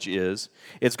foreknowledge is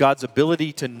God's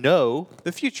ability to know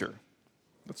the future.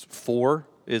 That's fore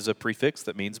is a prefix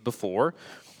that means before.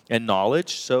 And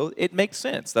knowledge, so it makes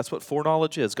sense. That's what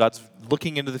foreknowledge is. God's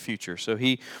looking into the future. So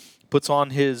He puts on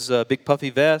his big puffy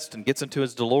vest and gets into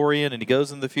his DeLorean and he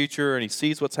goes in the future and he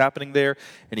sees what's happening there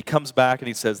and he comes back and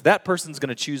he says, that person's going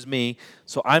to choose me,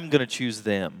 so I'm going to choose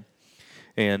them.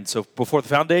 And so before the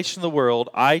foundation of the world,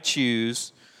 I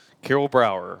choose Carol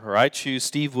Brower or I choose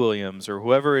Steve Williams or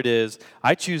whoever it is.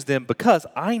 I choose them because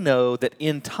I know that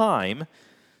in time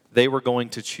they were going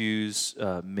to choose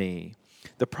me.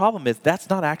 The problem is that's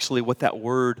not actually what that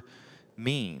word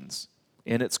means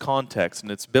in its context, in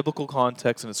its biblical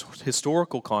context, in its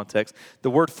historical context.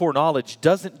 The word foreknowledge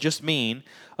doesn't just mean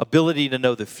ability to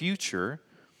know the future.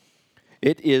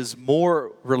 It is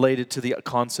more related to the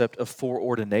concept of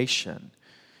foreordination,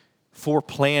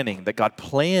 foreplanning, that God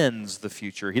plans the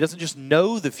future. He doesn't just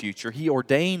know the future, He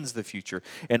ordains the future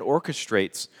and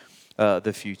orchestrates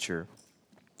the future.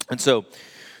 And so,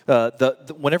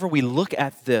 whenever we look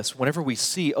at this, whenever we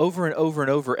see over and over and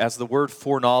over as the word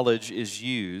foreknowledge is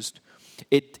used,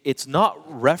 it's not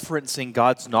referencing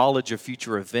God's knowledge of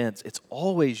future events. It's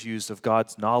always used of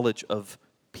God's knowledge of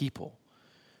people.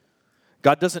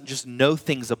 God doesn't just know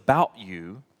things about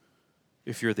you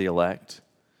if you're the elect.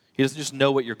 He doesn't just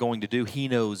know what you're going to do. He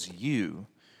knows you.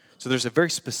 So there's a very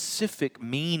specific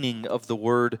meaning of the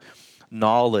word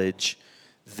knowledge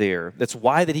there. That's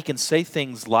why that he can say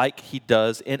things like he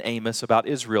does in Amos about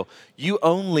Israel. You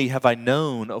only have I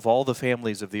known of all the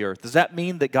families of the earth. Does that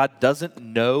mean that God doesn't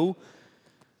know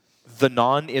the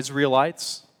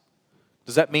non-Israelites?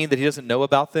 Does that mean that he doesn't know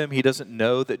about them? He doesn't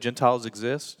know that Gentiles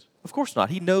exist? Of course not.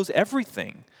 He knows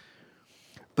everything.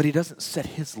 But he doesn't set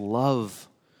his love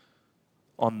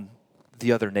on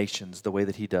the other nations the way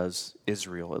that he does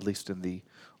Israel, at least in the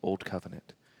Old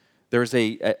Covenant. There's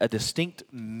a distinct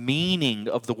meaning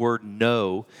of the word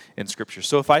know in Scripture.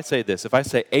 So if I say this, if I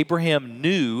say Abraham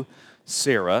knew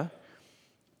Sarah,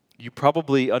 you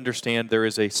probably understand there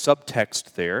is a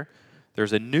subtext there.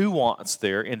 There's a nuance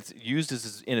there, and it's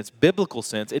used in its biblical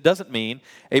sense. It doesn't mean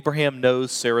Abraham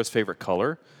knows Sarah's favorite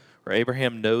color, or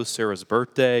Abraham knows Sarah's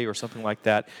birthday, or something like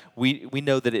that. We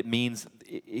know that it means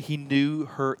he knew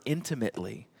her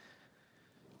intimately.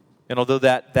 And although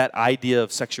that idea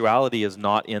of sexuality is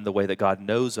not in the way that God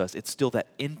knows us, it's still that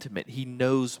intimate. He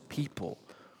knows people,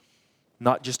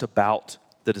 not just about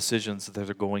the decisions that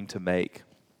they're going to make.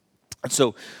 And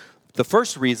so the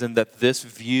first reason that this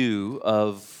view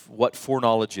of what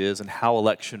foreknowledge is and how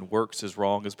election works is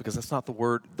wrong is because that's not the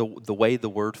word, the way the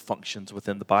word functions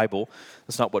within the Bible.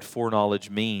 That's not what foreknowledge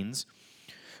means.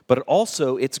 But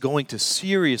also, it's going to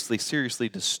seriously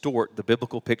distort the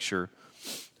biblical picture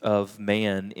of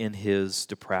man in his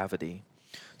depravity.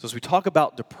 So as we talk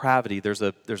about depravity, there's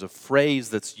a phrase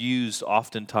that's used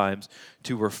oftentimes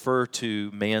to refer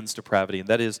to man's depravity, and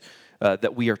that is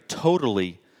that we are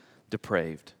totally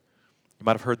depraved. You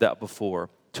might have heard that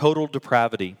before. Total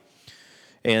depravity.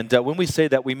 And when we say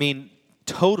that, we mean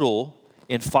total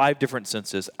in 5 different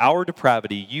senses. Our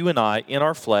depravity, you and I, in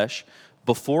our flesh,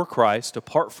 before Christ,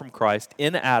 apart from Christ,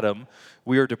 in Adam,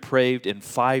 we are depraved in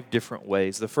 5 different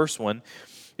ways. The first one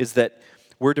is that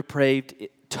we're depraved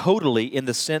totally in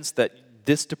the sense that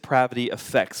this depravity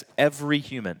affects every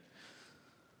human.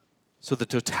 So the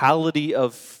totality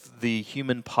of the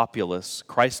human populace,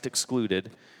 Christ excluded,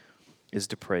 is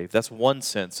depraved. That's one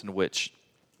sense in which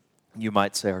you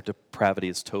might say our depravity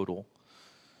is total.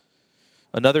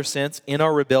 Another sense, in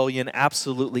our rebellion,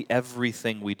 absolutely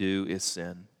everything we do is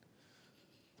sin.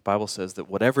 The Bible says that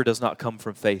whatever does not come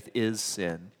from faith is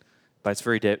sin. By its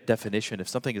very definition, if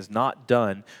something is not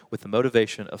done with the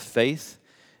motivation of faith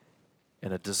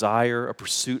and a desire, a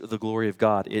pursuit of the glory of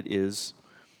God, it is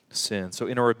sin. So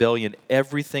in our rebellion,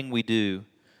 everything we do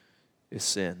is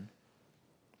sin.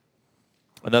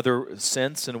 Another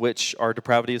sense in which our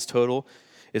depravity is total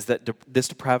is that this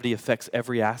depravity affects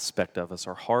every aspect of us,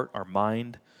 our heart, our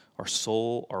mind, our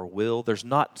soul, our will. There's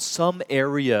not some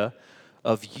area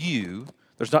of you,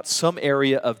 there's not some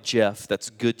area of Jeff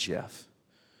that's good Jeff,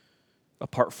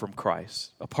 apart from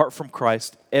Christ. Apart from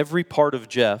Christ, every part of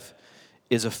Jeff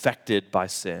is affected by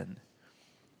sin.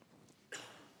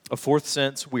 A fourth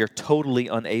sense, we are totally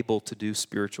unable to do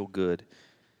spiritual good.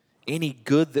 Any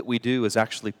good that we do is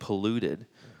actually polluted.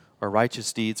 Our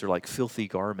righteous deeds are like filthy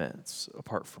garments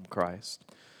apart from Christ.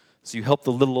 So you help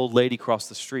the little old lady cross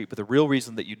the street, but the real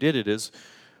reason that you did it is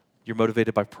you're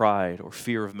motivated by pride or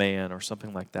fear of man or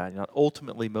something like that. You're not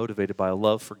ultimately motivated by a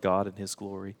love for God and His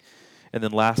glory. And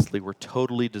then lastly, we're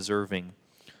totally deserving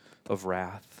of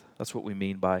wrath. That's what we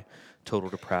mean by total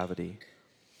depravity.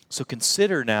 So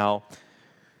consider now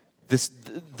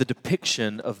the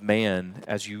depiction of man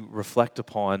as you reflect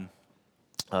upon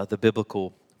the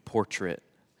biblical portrait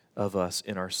of us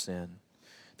in our sin.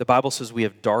 The Bible says we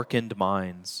have darkened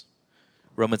minds.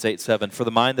 Romans 8:7, for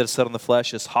the mind that is set on the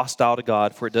flesh is hostile to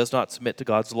God, for it does not submit to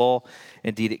God's law.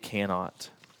 Indeed, it cannot.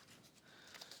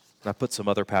 And I put some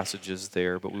other passages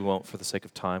there, but we won't, for the sake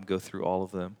of time, go through all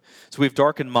of them. So we have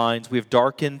darkened minds. We have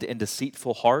darkened and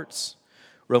deceitful hearts.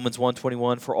 Romans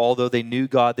 1:21, for although they knew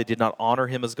God, they did not honor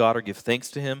Him as God or give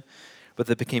thanks to Him, but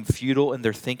they became futile in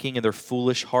their thinking and their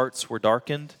foolish hearts were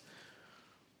darkened.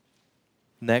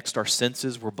 Next, our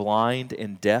senses were blind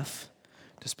and deaf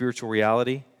to spiritual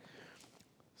reality.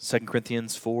 2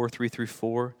 Corinthians 4, 3 through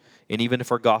 4. And even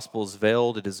if our gospel is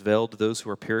veiled, it is veiled to those who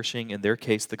are perishing. In their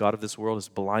case, the God of this world has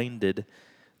blinded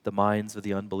the minds of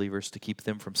the unbelievers to keep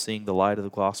them from seeing the light of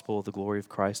the gospel of the glory of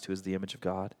Christ, who is the image of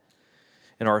God.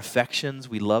 In our affections,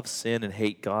 we love sin and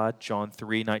hate God, John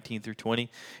 3, 19 through 20.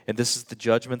 And this is the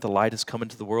judgment. The light has come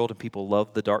into the world, and people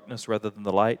love the darkness rather than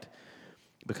the light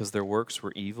because their works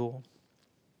were evil.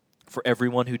 For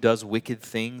everyone who does wicked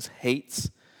things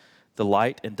hates the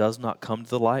light and does not come to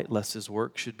the light, lest his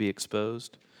work should be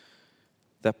exposed.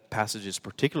 That passage is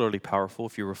particularly powerful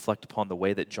if you reflect upon the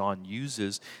way that John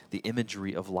uses the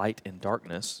imagery of light and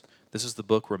darkness. This is the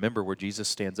book, remember, where Jesus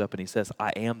stands up and he says, I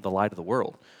am the light of the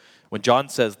world. When John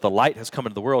says the light has come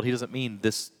into the world, he doesn't mean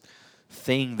this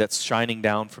thing that's shining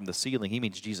down from the ceiling. He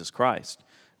means Jesus Christ.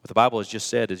 What the Bible has just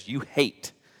said is you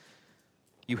hate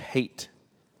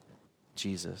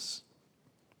Jesus.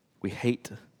 We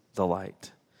hate the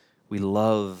light. We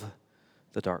love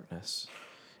the darkness.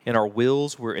 In our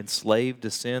wills, we're enslaved to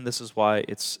sin. This is why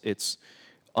it's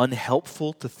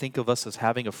unhelpful to think of us as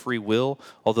having a free will,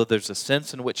 although there's a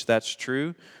sense in which that's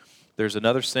true. There's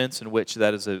another sense in which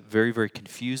that is a very, very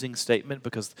confusing statement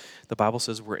because the Bible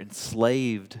says we're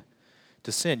enslaved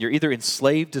to sin. You're either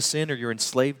enslaved to sin or you're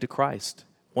enslaved to Christ.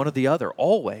 One or the other,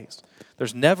 always.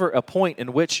 There's never a point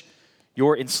in which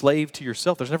you're enslaved to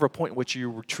yourself. There's never a point in which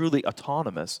you're truly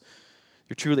autonomous.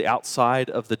 You're truly outside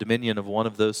of the dominion of one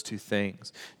of those two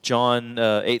things. John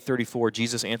 8:34,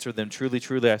 Jesus answered them, truly,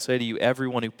 truly, I say to you,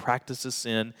 everyone who practices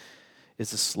sin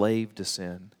is a slave to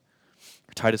sin.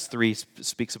 Titus 3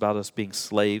 speaks about us being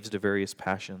slaves to various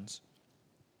passions.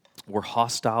 We're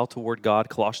hostile toward God,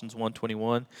 Colossians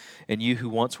 1:21. And you who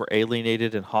once were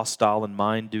alienated and hostile in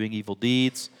mind, doing evil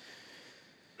deeds.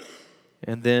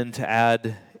 And then to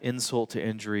add insult to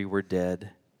injury, we're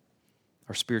dead.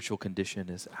 Our spiritual condition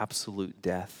is absolute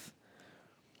death.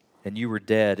 And you were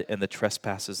dead in the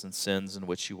trespasses and sins in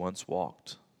which you once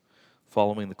walked,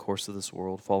 following the course of this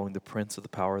world, following the prince of the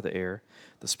power of the air,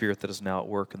 the spirit that is now at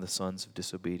work in the sons of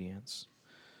disobedience.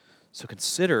 So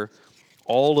consider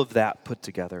all of that put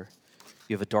together.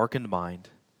 You have a darkened mind.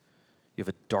 You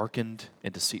have a darkened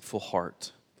and deceitful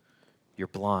heart. You're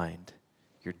blind.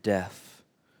 You're deaf.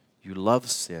 You love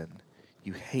sin.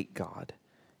 You hate God.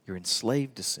 You're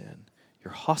enslaved to sin.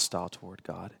 You're hostile toward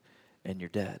God. And you're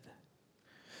dead.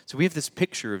 So we have this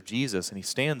picture of Jesus, and he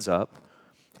stands up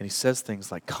and he says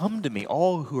things like, come to me,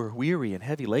 all who are weary and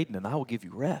heavy laden, and I will give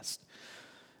you rest.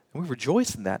 And we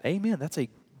rejoice in that. Amen. That's a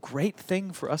great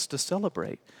thing for us to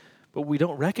celebrate. But what we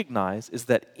don't recognize is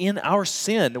that in our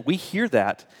sin, we hear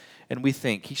that and we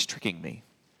think, he's tricking me.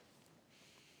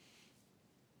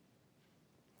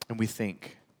 And we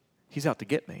think, he's out to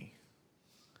get me.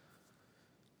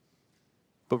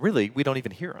 But really, we don't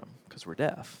even hear him because we're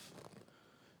deaf.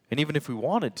 And even if we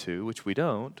wanted to, which we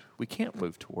don't, we can't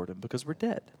move toward him because we're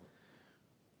dead.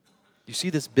 You see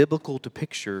this biblical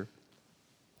depiction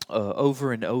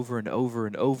over and over and over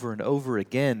and over and over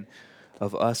again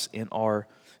of us in our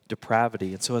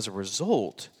depravity. And so as a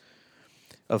result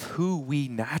of who we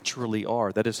naturally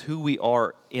are, that is who we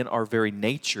are in our very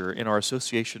nature, in our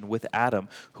association with Adam,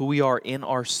 who we are in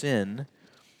our sin,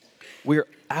 we're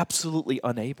absolutely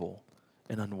unable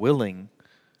and unwilling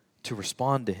to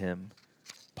respond to him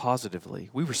positively.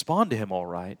 We respond to him all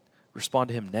right. We respond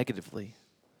to him negatively.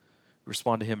 We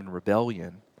respond to him in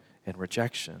rebellion and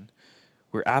rejection.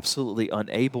 We're absolutely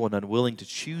unable and unwilling to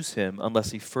choose him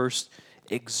unless he first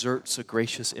exerts a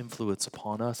gracious influence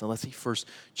upon us, unless he first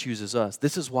chooses us.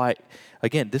 This is why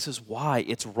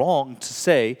it's wrong to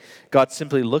say God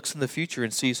simply looks in the future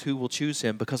and sees who will choose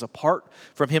him, because apart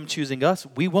from him choosing us,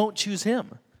 we won't choose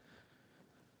him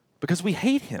because we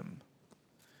hate him.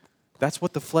 That's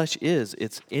what the flesh is.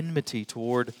 It's enmity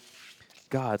toward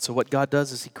God. So what God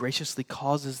does is he graciously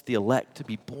causes the elect to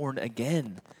be born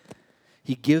again.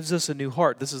 He gives us a new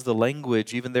heart. This is the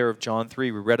language, even there, of John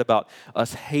 3. We read about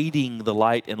us hating the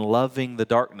light and loving the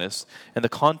darkness. And the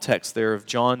context there of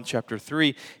John chapter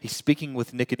 3, he's speaking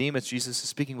with Nicodemus. Jesus is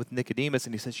speaking with Nicodemus,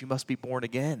 and he says, you must be born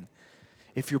again.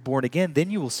 If you're born again,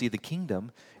 then you will see the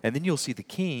kingdom, and then you'll see the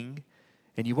king,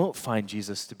 and you won't find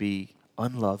Jesus to be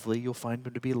unlovely. You'll find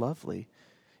him to be lovely.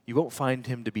 You won't find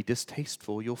him to be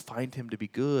distasteful. You'll find him to be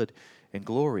good and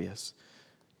glorious.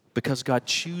 Because God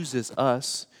chooses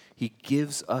us, he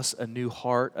gives us a new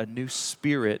heart, a new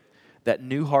spirit. That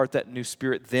new heart, that new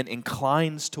spirit then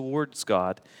inclines towards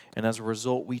God, and as a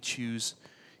result, we choose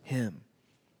him.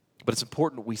 But it's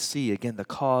important we see, again, the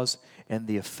cause and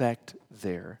the effect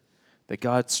there. That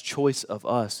God's choice of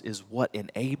us is what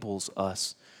enables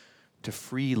us to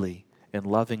freely and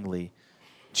lovingly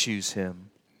choose him.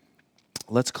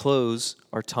 Let's close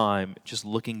our time just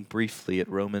looking briefly at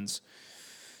Romans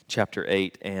chapter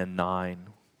 8 and 9.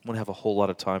 I won't have a whole lot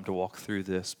of time to walk through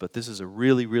this, but this is a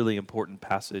really, really important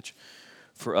passage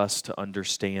for us to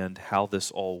understand how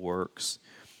this all works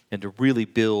and to really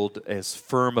build as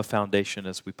firm a foundation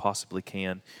as we possibly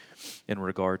can in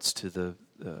regards to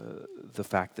the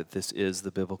fact that this is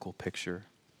the biblical picture.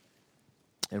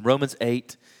 In Romans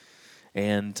 8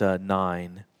 and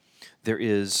 9, there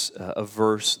is a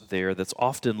verse there that's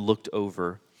often looked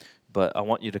over, but I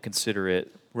want you to consider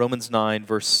it. Romans 9,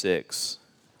 verse 6.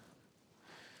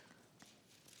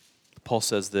 Paul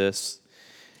says this,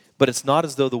 "But it's not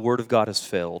as though the word of God has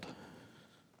failed."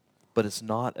 But it's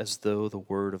not as though the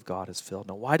word of God has failed.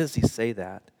 Now, why does he say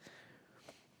that?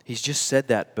 He's just said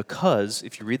that because,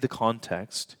 if you read the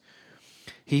context,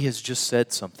 he has just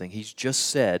said something. He's just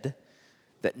said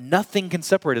that nothing can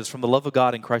separate us from the love of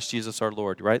God in Christ Jesus our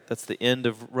Lord, right? That's the end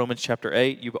of Romans chapter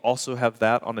 8. You also have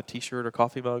that on a t-shirt or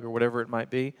coffee mug or whatever it might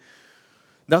be.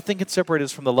 Nothing can separate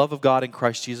us from the love of God in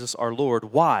Christ Jesus our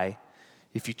Lord. Why?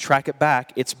 If you track it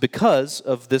back, it's because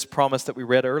of this promise that we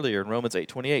read earlier in Romans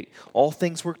 8:28. All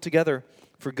things work together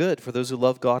for good for those who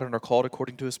love God and are called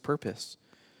according to his purpose.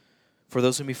 For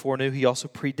those whom he foreknew, he also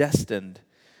predestined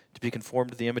to be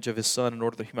conformed to the image of his Son in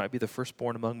order that he might be the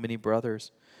firstborn among many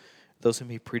brothers. Those whom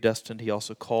he predestined, he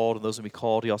also called, and those whom he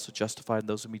called, he also justified, and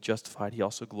those whom he justified, he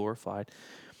also glorified.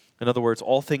 In other words,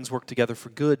 all things work together for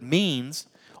good means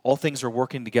all things are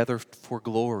working together for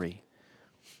glory.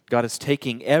 God is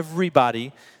taking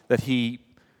everybody that he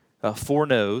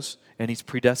foreknows and he's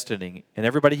predestining. And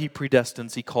everybody he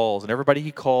predestines, he calls. And everybody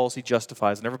he calls, he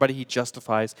justifies. And everybody he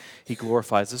justifies, he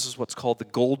glorifies. This is what's called the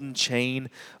golden chain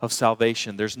of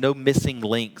salvation. There's no missing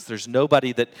links. There's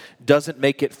nobody that doesn't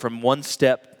make it from one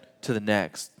step to the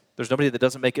next. There's nobody that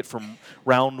doesn't make it from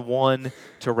round 1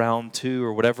 to round 2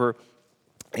 or whatever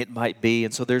it might be.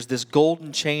 And so there's this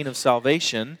golden chain of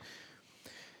salvation.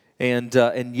 And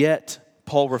yet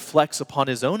Paul reflects upon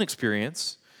his own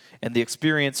experience and the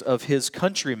experience of his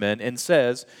countrymen and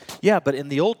says, yeah, but in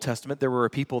the Old Testament there were a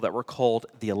people that were called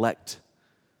the elect.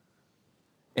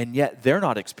 And yet they're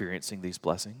not experiencing these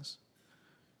blessings.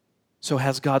 So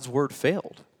has God's word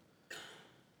failed?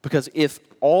 Because if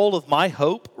all of my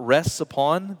hope rests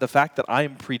upon the fact that I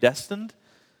am predestined,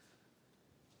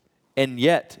 and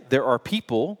yet there are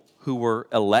people who were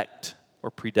elect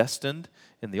or predestined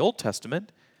in the Old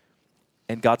Testament,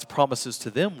 and God's promises to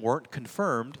them weren't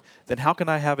confirmed, then how can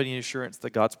I have any assurance that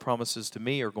God's promises to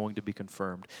me are going to be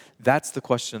confirmed? That's the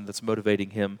question that's motivating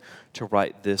him to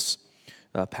write this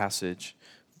passage.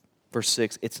 Verse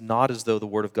 6, it's not as though the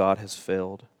word of God has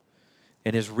failed.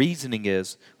 And his reasoning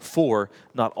is, for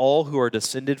not all who are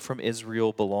descended from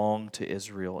Israel belong to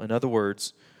Israel. In other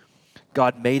words,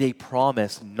 God made a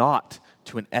promise not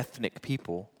to an ethnic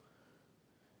people.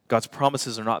 God's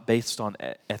promises are not based on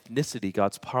ethnicity.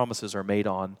 God's promises are made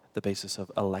on the basis of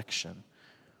election.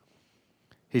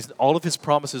 All of his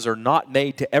promises are not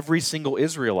made to every single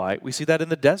Israelite. We see that in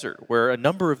the desert, where a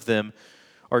number of them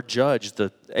are judged,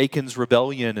 the Achan's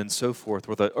rebellion and so forth,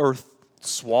 where the earth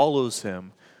swallows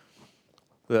him.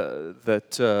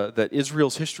 That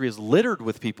Israel's history is littered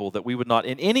with people that we would not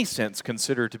in any sense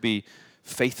consider to be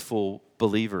faithful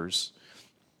believers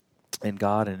in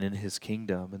God and in his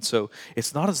kingdom. And so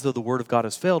it's not as though the word of God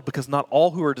has failed, because not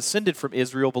all who are descended from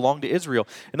Israel belong to Israel.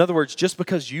 In other words, just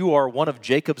because you are one of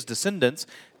Jacob's descendants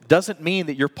doesn't mean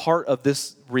that you're part of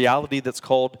this reality that's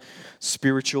called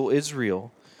spiritual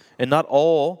Israel. And not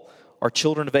all are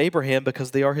children of Abraham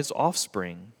because they are his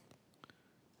offspring.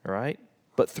 All right?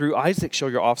 But through Isaac shall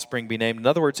your offspring be named. In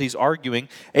other words, he's arguing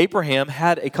Abraham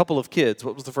had a couple of kids.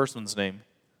 What was the first one's name?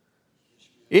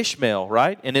 Ishmael,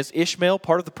 right? And is Ishmael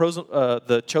part of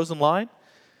the chosen line?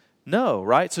 No,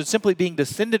 right? So simply being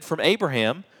descended from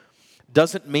Abraham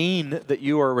doesn't mean that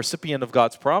you are a recipient of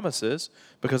God's promises,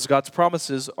 because God's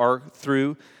promises are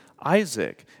through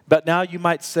Isaac. But now you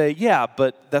might say, yeah,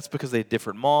 but that's because they had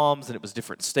different moms and it was a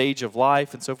different stage of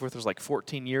life and so forth. There's like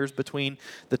 14 years between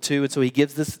the two. And so he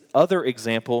gives this other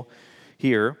example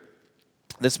here.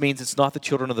 This means it's not the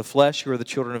children of the flesh who are the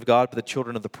children of God, but the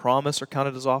children of the promise are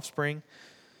counted as offspring.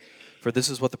 For this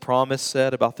is what the promise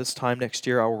said, about this time next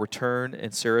year I will return,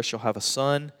 and Sarah shall have a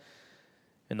son.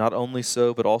 And not only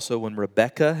so, but also when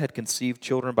Rebekah had conceived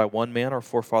children by one man, our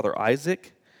forefather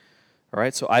Isaac. All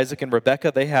right, so Isaac and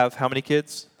Rebekah, they have how many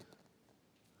kids?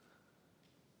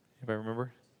 Anybody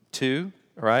remember? 2,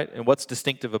 all right? And what's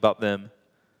distinctive about them?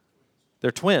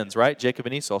 They're twins, right? Jacob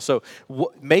and Esau. So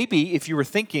maybe if you were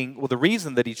thinking, well, the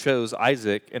reason that he chose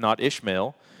Isaac and not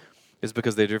Ishmael is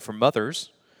because they're different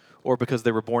mothers, or because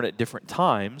they were born at different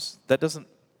times, that doesn't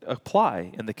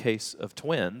apply in the case of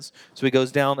twins. So he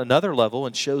goes down another level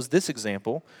and shows this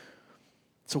example.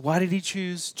 So why did he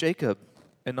choose Jacob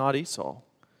and not Esau?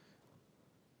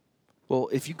 Well,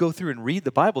 if you go through and read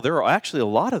the Bible, there are actually a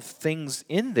lot of things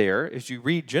in there as you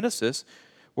read Genesis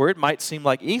where it might seem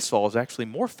like Esau is actually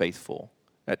more faithful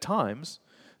at times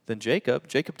than Jacob.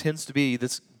 Jacob tends to be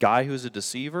this guy who's a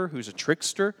deceiver, who's a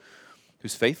trickster,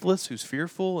 who's faithless, who's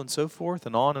fearful, and so forth,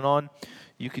 and on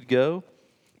you could go.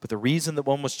 But the reason that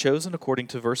one was chosen, according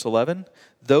to verse 11,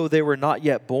 though they were not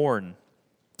yet born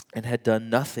and had done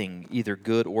nothing, either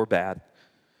good or bad.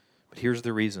 But here's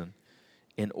the reason: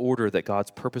 in order that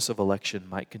God's purpose of election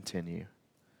might continue.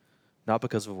 Not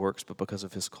because of works, but because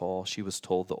of his call. She was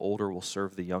told, the older will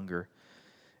serve the younger.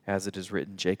 As it is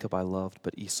written, Jacob I loved,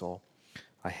 but Esau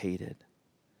I hated.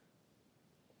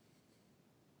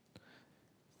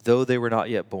 Though they were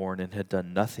not yet born and had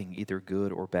done nothing, either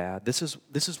good or bad. This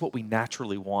is what we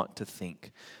naturally want to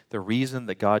think. The reason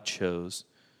that God chose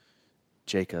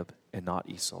Jacob and not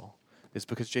Esau is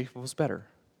because Jacob was better.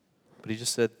 But he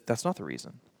just said, that's not the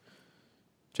reason.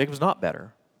 Jacob's not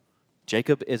better.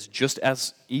 Jacob is just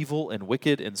as evil and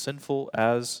wicked and sinful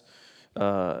as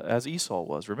Esau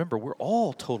was. Remember, we're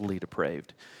all totally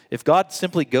depraved. If God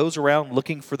simply goes around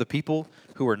looking for the people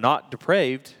who are not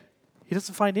depraved, he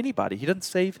doesn't find anybody. He doesn't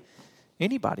save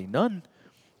anybody. None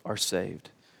are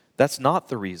saved. That's not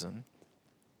the reason.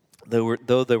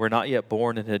 Though they were not yet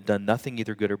born and had done nothing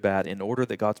either good or bad, in order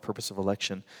that God's purpose of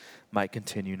election might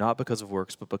continue, not because of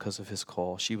works, but because of his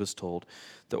call. She was told,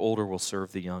 the older will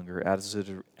serve the younger. As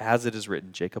it is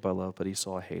written, Jacob I loved, but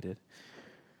Esau I hated.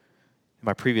 In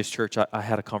my previous church, I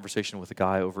had a conversation with a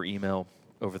guy over email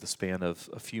over the span of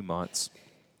a few months.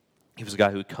 He was a guy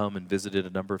who had come and visited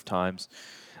a number of times,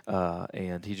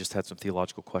 and he just had some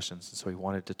theological questions, and so he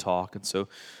wanted to talk. And so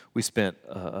we spent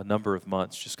a number of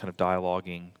months just kind of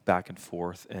dialoguing back and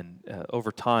forth, and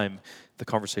over time, the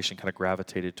conversation kind of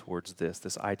gravitated towards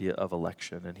this idea of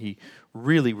election, and he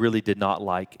really, really did not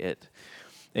like it.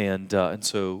 And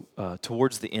so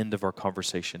towards the end of our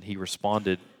conversation, he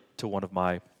responded to one of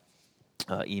my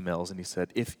emails, and he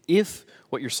said, if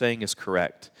what you're saying is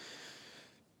correct,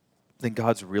 then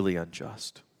God's really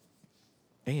unjust.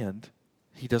 And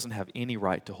he doesn't have any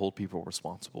right to hold people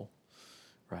responsible,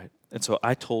 right? And so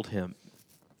I told him,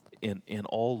 in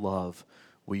all love,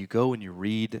 will you go and you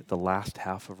read the last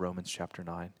half of Romans chapter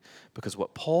 9? Because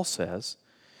what Paul says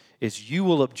is you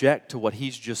will object to what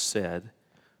he's just said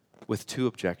with two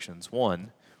objections.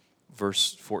 One,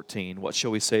 verse 14, what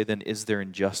shall we say then? Is there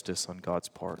injustice on God's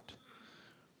part?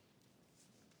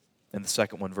 And the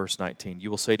second one, verse 19, you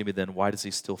will say to me then, why does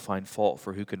he still find fault?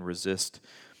 For who can resist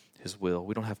his will?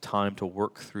 We don't have time to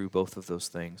work through both of those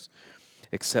things,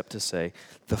 except to say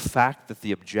the fact that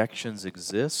the objections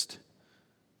exist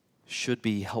should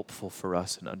be helpful for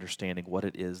us in understanding what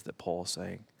it is that Paul is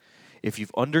saying. If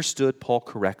you've understood Paul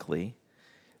correctly,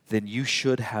 then you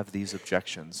should have these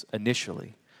objections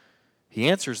initially. He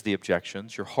answers the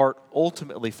objections. Your heart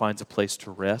ultimately finds a place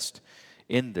to rest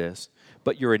in this.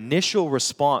 But your initial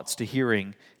response to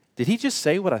hearing, did he just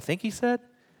say what I think he said?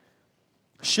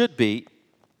 Should be,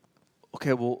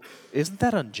 okay, well, isn't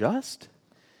that unjust?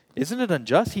 Isn't it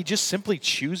unjust? He just simply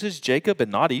chooses Jacob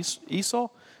and not Esau,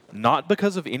 not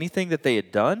because of anything that they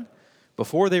had done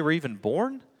before they were even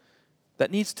born? That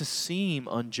needs to seem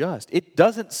unjust. It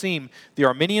doesn't seem, the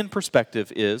Arminian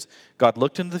perspective is, God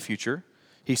looked into the future.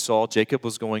 He saw Jacob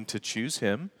was going to choose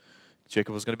him.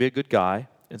 Jacob was going to be a good guy,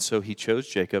 and so he chose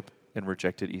Jacob and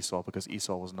rejected Esau because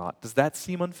Esau was not. Does that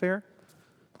seem unfair?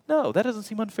 No, that doesn't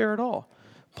seem unfair at all.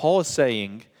 Paul is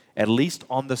saying, at least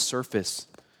on the surface,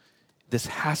 this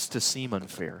has to seem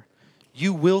unfair.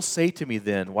 You will say to me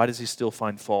then, why does he still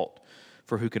find fault?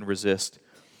 For who can resist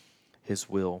his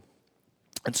will?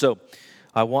 And so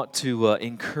I want to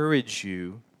encourage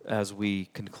you as we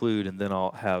conclude, and then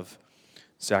I'll have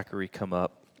Zachary come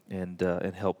up and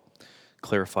help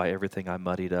clarify everything I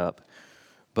muddied up.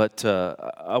 But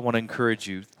I want to encourage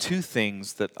you, two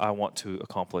things that I want to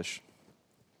accomplish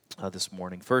this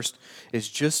morning. First is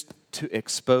just to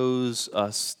expose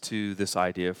us to this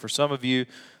idea. For some of you,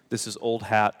 this is old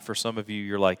hat. For some of you,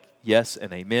 you're like, yes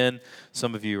and amen.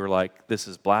 Some of you are like, this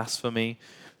is blasphemy.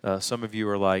 Some of you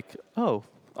are like, oh,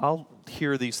 I'll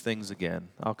hear these things again.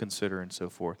 I'll consider and so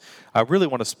forth. I really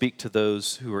want to speak to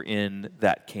those who are in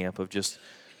that camp of just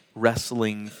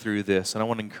wrestling through this. And I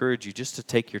want to encourage you just to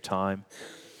take your time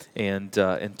and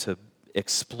to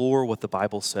explore what the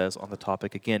Bible says on the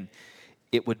topic. Again,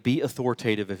 it would be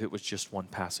authoritative if it was just one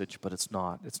passage, but it's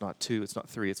not. It's not two, it's not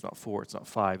three, it's not four, it's not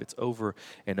five. It's over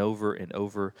and over and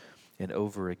over and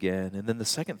over again. And then the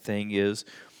second thing is,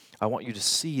 I want you to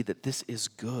see that this is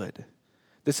good.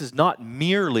 This is not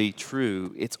merely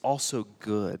true, it's also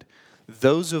good.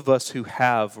 Those of us who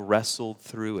have wrestled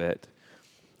through it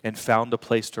and found a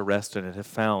place to rest in it have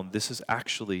found this is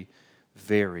actually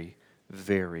very,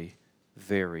 very,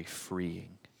 very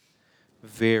freeing.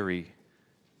 Very,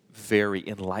 very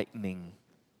enlightening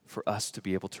for us to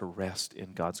be able to rest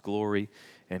in God's glory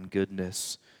and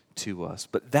goodness to us.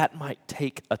 But that might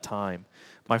take a time.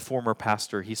 My former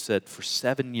pastor, he said for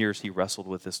 7 years he wrestled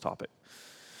with this topic.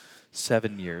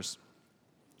 7 years.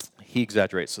 He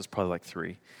exaggerates, so it's probably like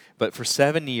 3. But for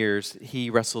 7 years, he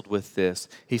wrestled with this.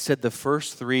 He said the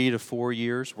first 3 to 4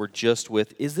 years were just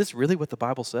with, is this really what the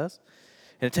Bible says?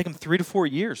 And it took him 3 to 4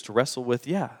 years to wrestle with,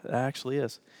 yeah, that actually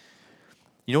is.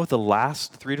 You know what the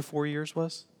last 3 to 4 years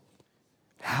was?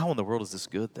 How in the world is this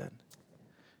good then?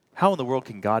 How in the world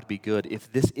can God be good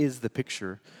if this is the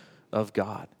picture of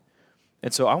God?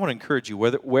 And so I want to encourage you,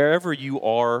 wherever you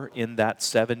are in that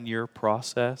 7-year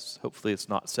process, hopefully it's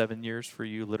not 7 years for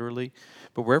you literally,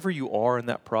 but wherever you are in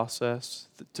that process,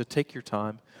 to take your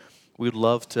time. We'd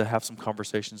love to have some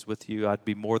conversations with you. I'd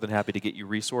be more than happy to get you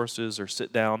resources or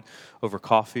sit down over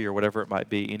coffee or whatever it might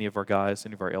be. Any of our guys,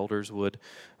 any of our elders would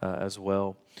as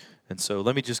well. And so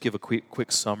let me just give a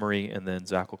quick summary, and then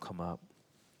Zach will come up.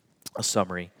 A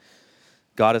summary.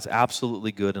 God is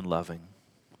absolutely good and loving.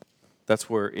 That's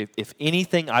where, if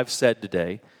anything I've said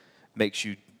today makes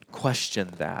you question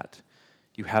that,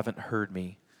 you haven't heard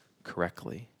me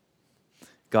correctly.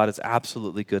 God is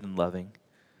absolutely good and loving.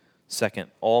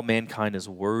 Second, all mankind is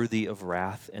worthy of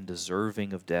wrath and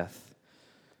deserving of death.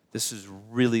 This is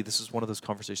one of those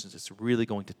conversations that's really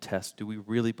going to test, do we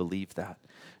really believe that?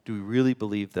 Do we really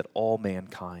believe that all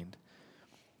mankind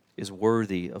is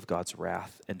worthy of God's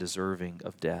wrath and deserving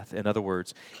of death? In other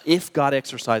words, if God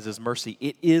exercises mercy,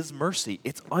 it is mercy.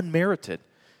 It's unmerited.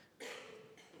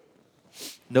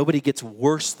 Nobody gets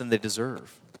worse than they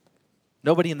deserve.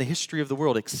 Nobody in the history of the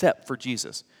world except for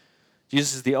Jesus.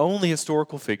 Jesus is the only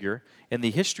historical figure in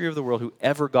the history of the world who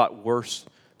ever got worse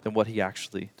than what he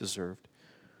actually deserved.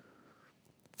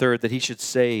 Third, that he should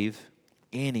save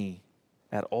any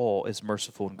at all is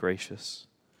merciful and gracious.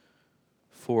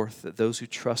 Fourth, that those who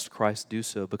trust Christ do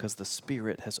so because the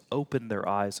Spirit has opened their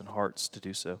eyes and hearts to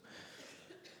do so.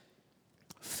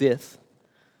 Fifth,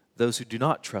 those who do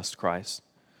not trust Christ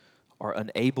are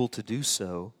unable to do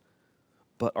so,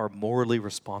 but are morally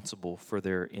responsible for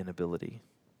their inability.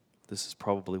 This is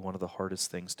probably one of the hardest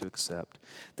things to accept.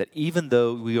 That even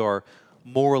though we are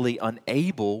morally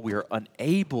unable, we are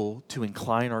unable to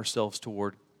incline ourselves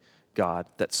toward God,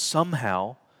 that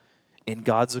somehow in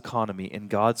God's economy, in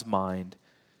God's mind,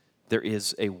 there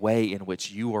is a way in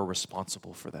which you are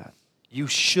responsible for that. You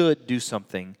should do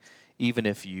something even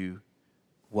if you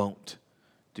won't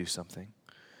do something.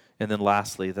 And then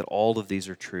lastly, that all of these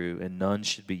are true and none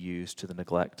should be used to the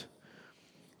neglect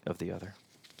of the other.